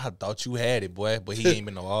 I thought you had it, boy, but he ain't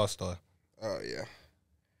been no All-Star. Oh yeah.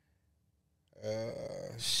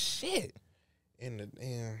 Shit. In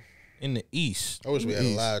In the East. I wish we had a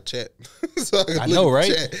East. live chat. So I could I look know, at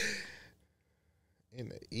the right? chat. In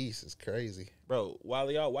the East is crazy. Bro, while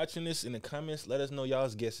y'all watching this in the comments, let us know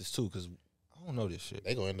y'all's guesses too, because I don't know this shit.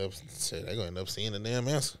 They gonna end up seeing the damn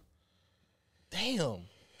answer. Damn.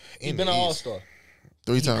 He In been the an East. All-Star.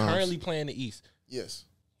 3 He times. currently playing the East. Yes.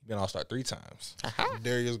 He been All-Star 3 times.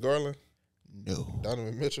 Darius Garland, No.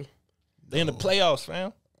 Donovan Mitchell. They in the playoffs,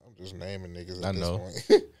 fam. I'm just naming niggas I at this know.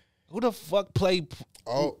 point. Who the fuck play?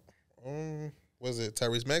 Was it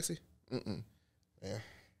Tyrese Maxey? Mm-mm. Yeah.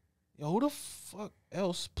 Yo, who the fuck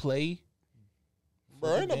else play?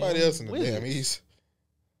 Bro, ain't nobody else in the damn East.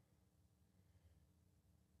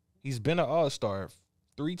 He's been an All-Star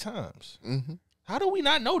 3 times. Mm-hmm. How do we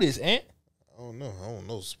not know this, Ant? I don't know. I don't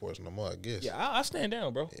know sports no more, I guess. Yeah, I stand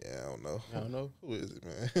down, bro. Yeah, I don't know. I don't know. Who is it,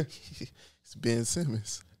 man? It's Ben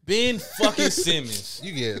Simmons. Ben fucking Simmons.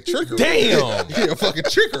 You get a trickery. Damn. You get a fucking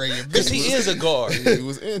trickery in your Because business. he is a guard. He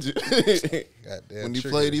was injured. Goddamn When he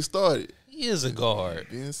trickery. played, he started. He is a guard.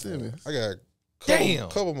 Ben Simmons. I got a Damn.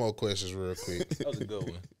 couple more questions real quick. That was a good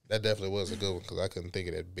one. That definitely was a good one because I couldn't think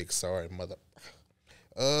of that big sorry mother.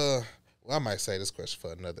 Well, I might say this question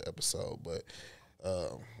for another episode, but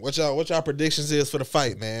what y'all predictions is for the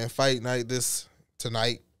fight, man? Fight night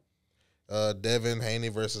tonight. Devin Haney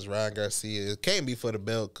versus Ryan Garcia. It can't be for the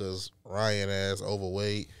belt because Ryan ass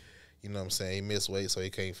overweight. You know what I'm saying? He missed weight, so he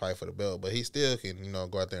can't fight for the belt, but he still can,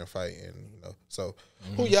 go out there and fight. And so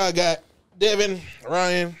who y'all got? Devin,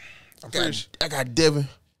 Ryan. I got Devin,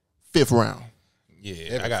 5th round.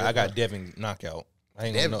 Yeah, I got Devin knockout. I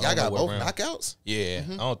ain't Devin, gonna y'all got what both round. knockouts? Yeah,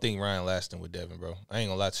 I don't think Ryan lasting with Devin, bro. I ain't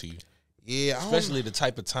gonna lie to you. Yeah, Especially the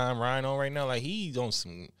type of time Ryan on right now. Like he's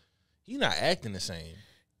not acting the same.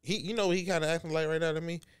 he kind of acting like right now to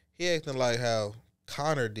me. He acting like how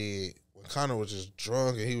Conor did when Conor was just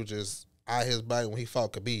drunk and he was just out his body when he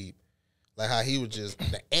fought Khabib. Like how he was just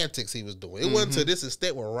the antics he was doing. It wasn't to this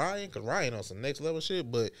extent with Ryan, because Ryan on some next level shit,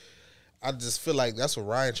 but I just feel like that's what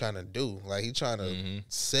Ryan trying to do. Like he trying to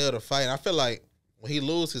sell the fight. And I feel like when he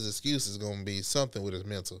lose, his excuse is gonna be something with his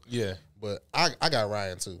mental. Yeah. But I got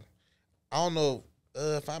Ryan too. I don't know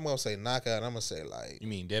if I'm gonna say knockout. I'm gonna say like You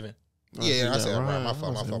mean Devin? I said Ryan. My I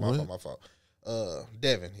fault.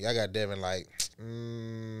 Devin. Yeah, I got Devin like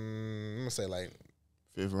I'm gonna say like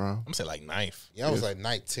 5th round. I'm gonna say like 9th. I was like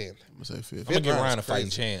 9th, 10th. I'm going to say 5th. I'm gonna give round's Ryan a fighting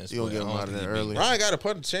crazy. chance. You gonna but get I him don't out of think there he beat early. Ryan got a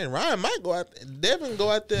punch chain. Ryan might go out. Devin go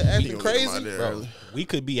out there He acting gonna get him out crazy. there Bro, early. we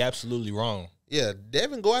could be absolutely wrong. Yeah,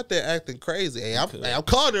 Devin go out there acting crazy. Hey, could. I'm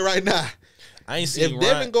calling it right now. I ain't If seen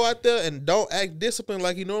Devin Ryan. go out there and don't act disciplined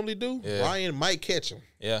like he normally do, Yeah. Ryan might catch him.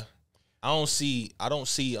 Yeah. I don't see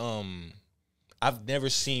I've never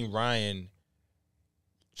seen Ryan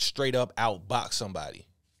straight up outbox somebody.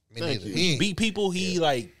 Me Thank neither. you. He, Beat people, he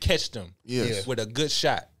like catched them Yes. with a good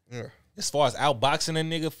shot. yeah. As far as outboxing a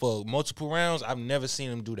nigga for multiple rounds, I've never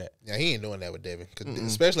seen him do that. Yeah, he ain't doing that with Devin. 'Cause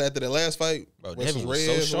especially after the last fight Bro, versus Devin was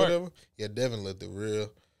so Reyes or sharp. whatever. Yeah, Devin looked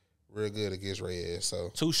real good against Reyes. So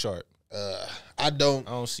Too sharp. I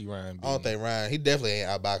don't see Ryan beating I don't think Ryan, he definitely ain't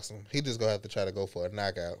outboxing him. He just gonna have to try to go for a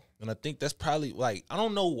knockout. And I think that's probably like I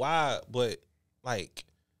don't know why, but like,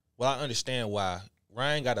 well, I understand why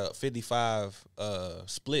Ryan got a 55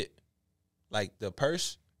 split, like the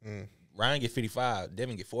purse. Ryan get 55,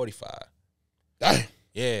 Devin get 45. Damn.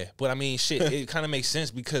 Yeah, but I mean, shit, it kind of makes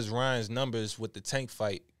sense because Ryan's numbers with the Tank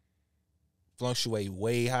fight fluctuate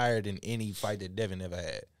way higher than any fight that Devin ever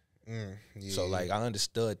had. Yeah. So like, I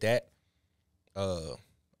understood that.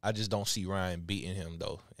 I just don't see Ryan beating him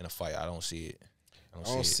though in a fight. I don't see it. I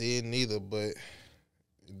don't see it neither, but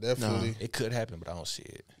definitely It could happen, but I don't see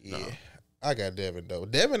it. yeah. I got Devin though.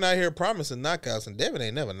 Devin out here promising knockouts, and Devin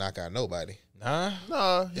ain't never knock out nobody. Nah.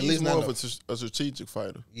 He's least more not of a strategic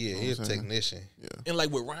fighter. Yeah, You know he's what a I'm saying? technician. Yeah. And like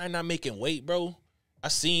with Ryan not making weight, bro, I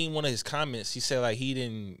seen one of his comments. He said like he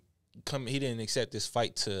didn't accept this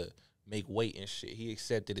fight to make weight and shit. He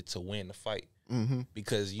accepted it to win the fight. Mm-hmm.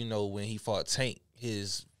 Because, when he fought Tank,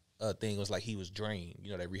 his thing was like he was drained,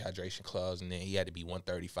 that rehydration clause, and then he had to be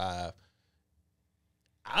 135.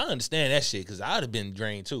 I understand that shit because I'd have been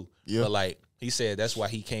drained too. Yeah. But like he said, that's why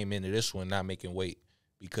he came into this one not making weight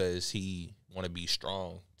because he want to be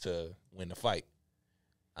strong to win the fight.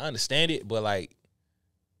 I understand it, but like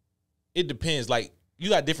it depends. Like you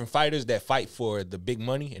got different fighters that fight for the big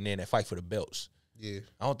money and then that fight for the belts. Yeah.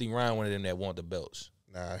 I don't think Ryan one of them that want the belts.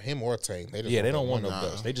 Nah, him or Tank. They don't want no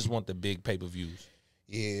belts. They just want the big pay-per-views.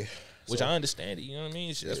 Yeah. Which I understand it, you know what I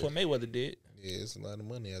mean? That's what Mayweather did. Yeah, it's a lot of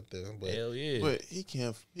money out there. But Hell yeah. But he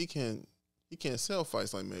can't sell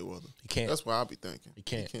fights like Mayweather. He can't. That's what I be thinking. He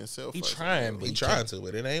can't. Sell He fights. trying, but he trying to,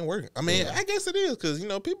 but it ain't working. I mean, I guess it is because,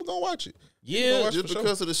 people gonna watch it. Yeah. Just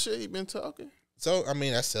because of the shit he been talking. So, I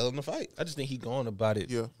mean, that's selling the fight. I just think he going about it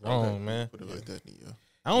Yeah. wrong, man. Put it like that, yeah.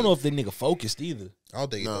 I don't know if the nigga focused either. I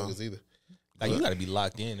don't think he focused either. Like, you got to be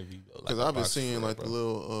locked in if you go. Because I've been seeing, like, the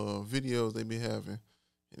little videos they be having.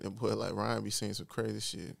 And then, boy, like, Ryan be saying some crazy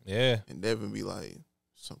shit. Yeah. And Devin be like,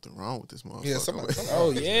 something wrong with this motherfucker. Yeah, somebody.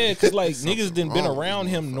 Oh, yeah, because, like, niggas done been around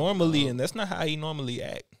him normally, and that's not how he normally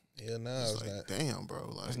act. Yeah, no, it's it's like, not. damn, bro.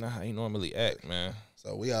 Like, That's not how he normally act, man.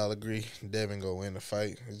 So we all agree Devin go win the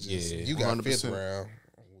fight. It's just, Yeah, you got 100%. fifth round.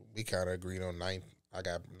 We kind of agreed on ninth. I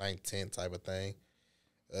got 9th, 10th type of thing.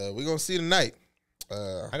 We're going to see tonight.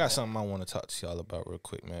 I got something I want to talk to y'all about real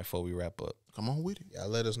quick, man, before we wrap up. come on with it. Y'all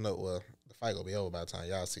let us know. Well, the fight going to be over by the time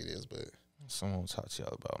y'all see this, but Something I want to talk to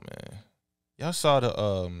y'all about, man. Y'all saw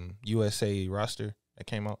the USA roster that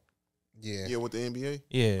came out? yeah. Yeah, with the NBA?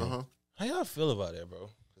 Yeah. Uh-huh. How y'all feel about that, bro?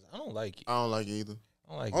 'Cause I don't like it. I don't like it either. I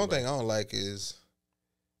don't like Only it. thing I don't like is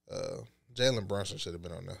Jalen Brunson should have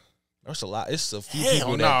been on there. There's a lot. It's a few Hell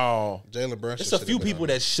people that. no. Jalen Brunson. It's a should few have been people on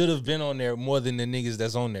there. that should have been on there more than the niggas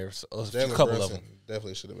that's on there. So a Jalen couple Brunson of them.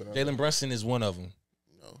 definitely should have been on there. Jalen Brunson is one of them.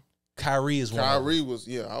 No. Kyrie is one of them. Kyrie was,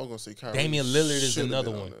 I was going to say Kyrie. Damian Lillard is should've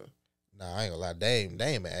another been on one. there. Nah, I ain't gonna lie. Dame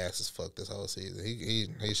been ass as fuck this whole season.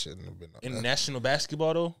 He shouldn't have been on there. International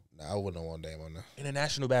basketball, though? Nah, I wouldn't have want Dame on there.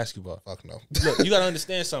 International basketball. Fuck no. Look, you got to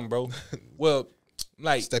understand something, bro. Well,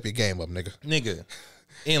 like, Step your game up, nigga.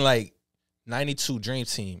 in like 92 Dream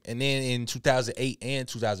Team, and then in 2008 and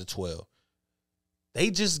 2012,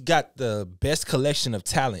 they just got the best collection of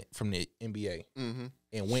talent from the NBA Mm-hmm.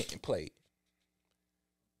 and went and played.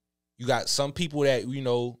 You got some people that,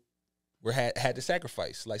 had to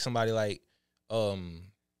sacrifice, like somebody like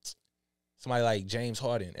James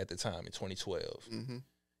Harden at the time in 2012. Mm-hmm.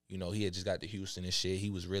 He had just got to Houston and shit. He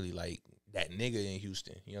was really like that nigga in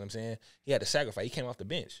Houston. You know what I'm saying? He had to sacrifice. He came off the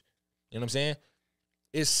bench. You know what I'm saying?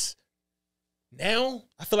 It's now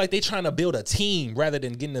I feel like they trying to build a team rather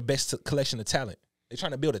than getting the best collection of talent. They're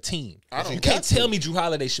trying to build a team. You can't tell me Drew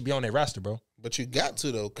Holiday should be on that roster, bro. But you got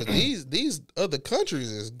to though, because these other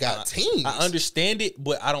countries has got teams. I understand it,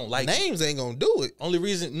 but I don't like names ain't gonna do it. Only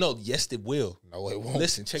reason, yes, it will. No, it won't.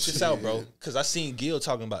 Listen, check this out, bro. Because I seen Gil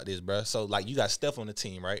talking about this, bro. So like, you got Steph on the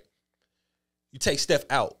team, right? You take Steph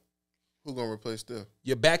out. Who gonna replace Steph?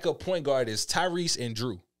 Your backup point guard is Tyrese and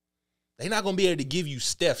Drew. They not gonna be able to give you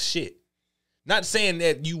Steph shit. Not saying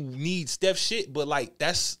that you need Steph shit, but like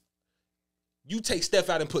you take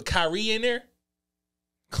Steph out and put Kyrie in there.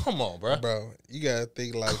 Come on, bro. Bro, you gotta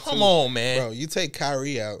think like. Come on, man. Bro, you take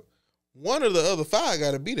Kyrie out. One of the other five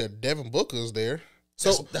gotta be there. Devin Booker's there.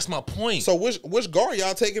 So that's my point. So which guard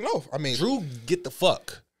y'all taking off? I mean, Drew get the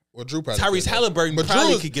fuck. Well, Drew probably Tyrese Halliburton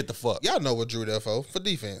probably could get the fuck. Y'all know what Drew there for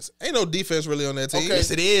defense. Ain't no defense really on that team. Okay.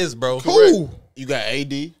 Yes, it is, bro. Who? You got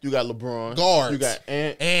AD. You got LeBron. Guards. You got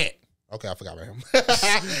Ant. Okay, I forgot about him.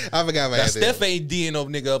 I forgot about now, him. Steph ain't D'ing no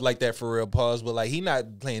nigga up like that for real, pause. But like, he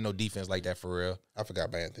not playing no defense like that for real. I forgot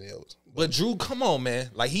about Anthony Edwards. But Drew, come on, man.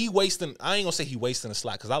 Like, he wasting. I ain't gonna say he wasting a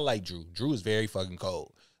slot because I like Drew. Drew is very fucking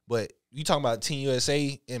cold. But you talking about Team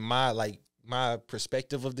USA in my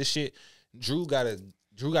perspective of this shit. Drew gotta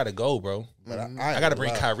go, bro. But I gotta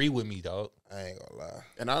bring Kyrie with me, dog. I ain't gonna lie.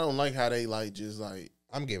 And I don't like how they just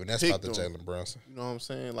I'm giving that spot to Jalen Brunson. You know what I'm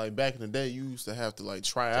saying? Like back in the day, you used to have to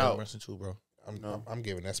try Jalen out. Brunson too, bro. I'm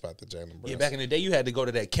giving that spot to Jalen Brunson. Yeah, back in the day, you had to go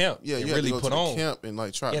to that camp. Yeah, and you really had to go put to on the camp and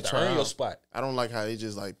try you to had to earn out. your spot. I don't like how they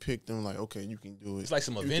just picked them. Like, okay, you can do it. It's like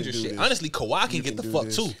some You Avengers can do shit. this. Honestly, Kawhi can You get the do fuck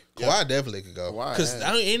this. too. Kawhi definitely could go. Because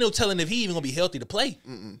ain't no telling if he even gonna be healthy to play.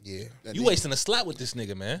 Yeah. You wasting a slot with this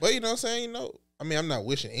nigga, man. But you know what I'm saying? I mean, I'm not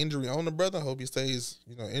wishing injury on the brother. I hope he stays,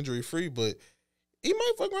 injury free. But he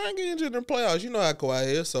might fuck around and get injured in the playoffs. You know how Kawhi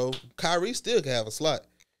is. So Kyrie still can have a slot.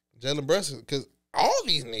 Jalen Brunson, because all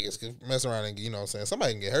these niggas can mess around and, you know what I'm saying,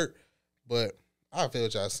 somebody can get hurt. But I feel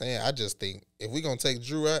what y'all saying. I just think if we going to take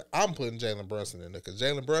Drew out, I'm putting Jalen Brunson in there. Because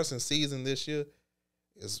Jalen Brunson's season this year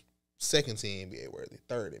is second team NBA worthy,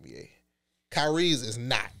 third NBA. Kyrie's is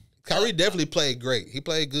not. Kyrie definitely played great. He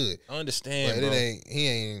played good. I understand, but bro. he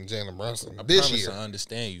ain't Jalen Brunson I this promise year. I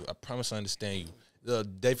understand you. I promise I understand you. the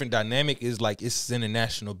different dynamic is like it's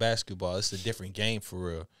international basketball. It's a different game for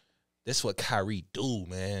real. That's what Kyrie do,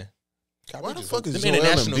 man. Why the fuck is them Joel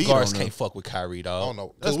international Embiid guards on can't there? fuck with Kyrie, dog. I don't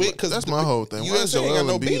know. That's my whole thing. Why is USA ain't got Joel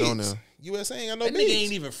no Embiid on bigs. there? USA ain't got no That nigga bigs.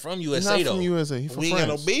 ain't even from He's USA not though. from USA. He from We ain't got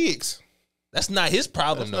no France. bigs. That's not his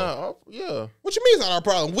problem That's though. not. Yeah. What you mean it's not our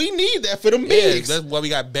problem? We need that for them Yeah, bigs. that's why we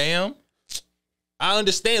got Bam. I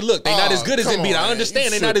understand. Look, they not as good as come Embiid. on, I man. understand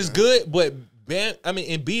You they're not as tripping. good, but Bam. I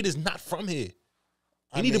mean, Embiid is not from here.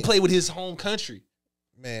 He need to play with his home country.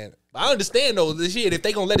 Man, I understand though. This shit, if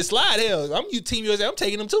they gonna let it slide, hell, I'm Team USA. I'm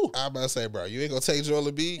taking them too. I'm about to say, bro, you ain't gonna take Joel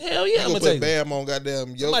Embiid? Hell yeah, you I'm gonna gonna put take him. Bam on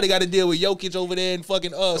goddamn Somebody got to deal with Jokic over there in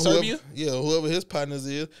fucking Serbia. Whoever his partners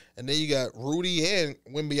is, and then you got Rudy and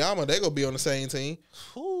Wembanyama. They gonna be on the same team.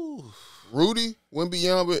 Ooh. Rudy,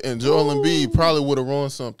 Wembanyama, and Joel Embiid probably would have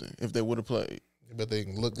run something if they would have played. But they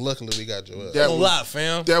look. Luckily, we got Joel. That A was- lot,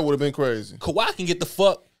 fam. That would have been crazy. Kawhi can get the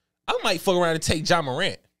fuck. I might fuck around and take Ja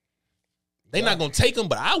Morant. They not gonna take him,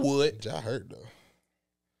 but I would. Ja hurt though.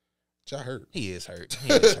 Ja hurt. He is hurt.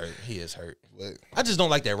 He is hurt. He is hurt. But I just don't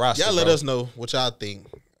like that roster. y'all let bro. us know what y'all think.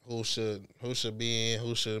 Who should be in?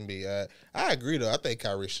 Who shouldn't be? I agree though. I think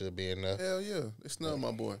Kyrie should be in there. Hell yeah. It's not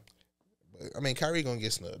my boy. But, I mean, Kyrie gonna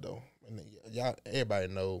get snubbed though. And y'all, everybody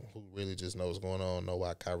know who really just knows what's going on. Know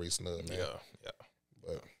why Kyrie snubbed, man. Yeah.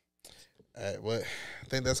 But all right, well, I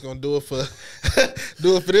think that's gonna do it for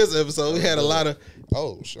this episode. We had a lot of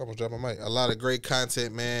I'm gonna drop my mic. A lot of great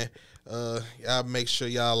content, man. Y'all make sure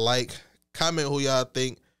y'all like, comment who y'all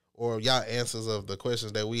think or y'all answers of the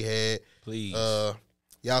questions that we had. Please.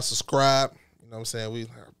 Y'all subscribe. You know what I'm saying? We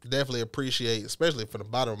definitely appreciate, especially from the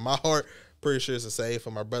bottom of my heart. Pretty sure it's the same for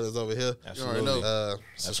my brothers over here. Absolutely.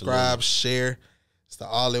 Subscribe, share. It's the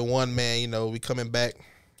all-in-one, man. You know, we coming back.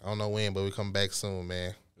 I don't know when, but we coming back soon,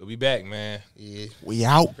 man. We'll be back, man. Yeah. We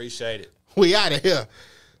out. Appreciate it. We out of here.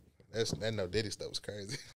 That No Diddy stuff was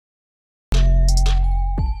crazy.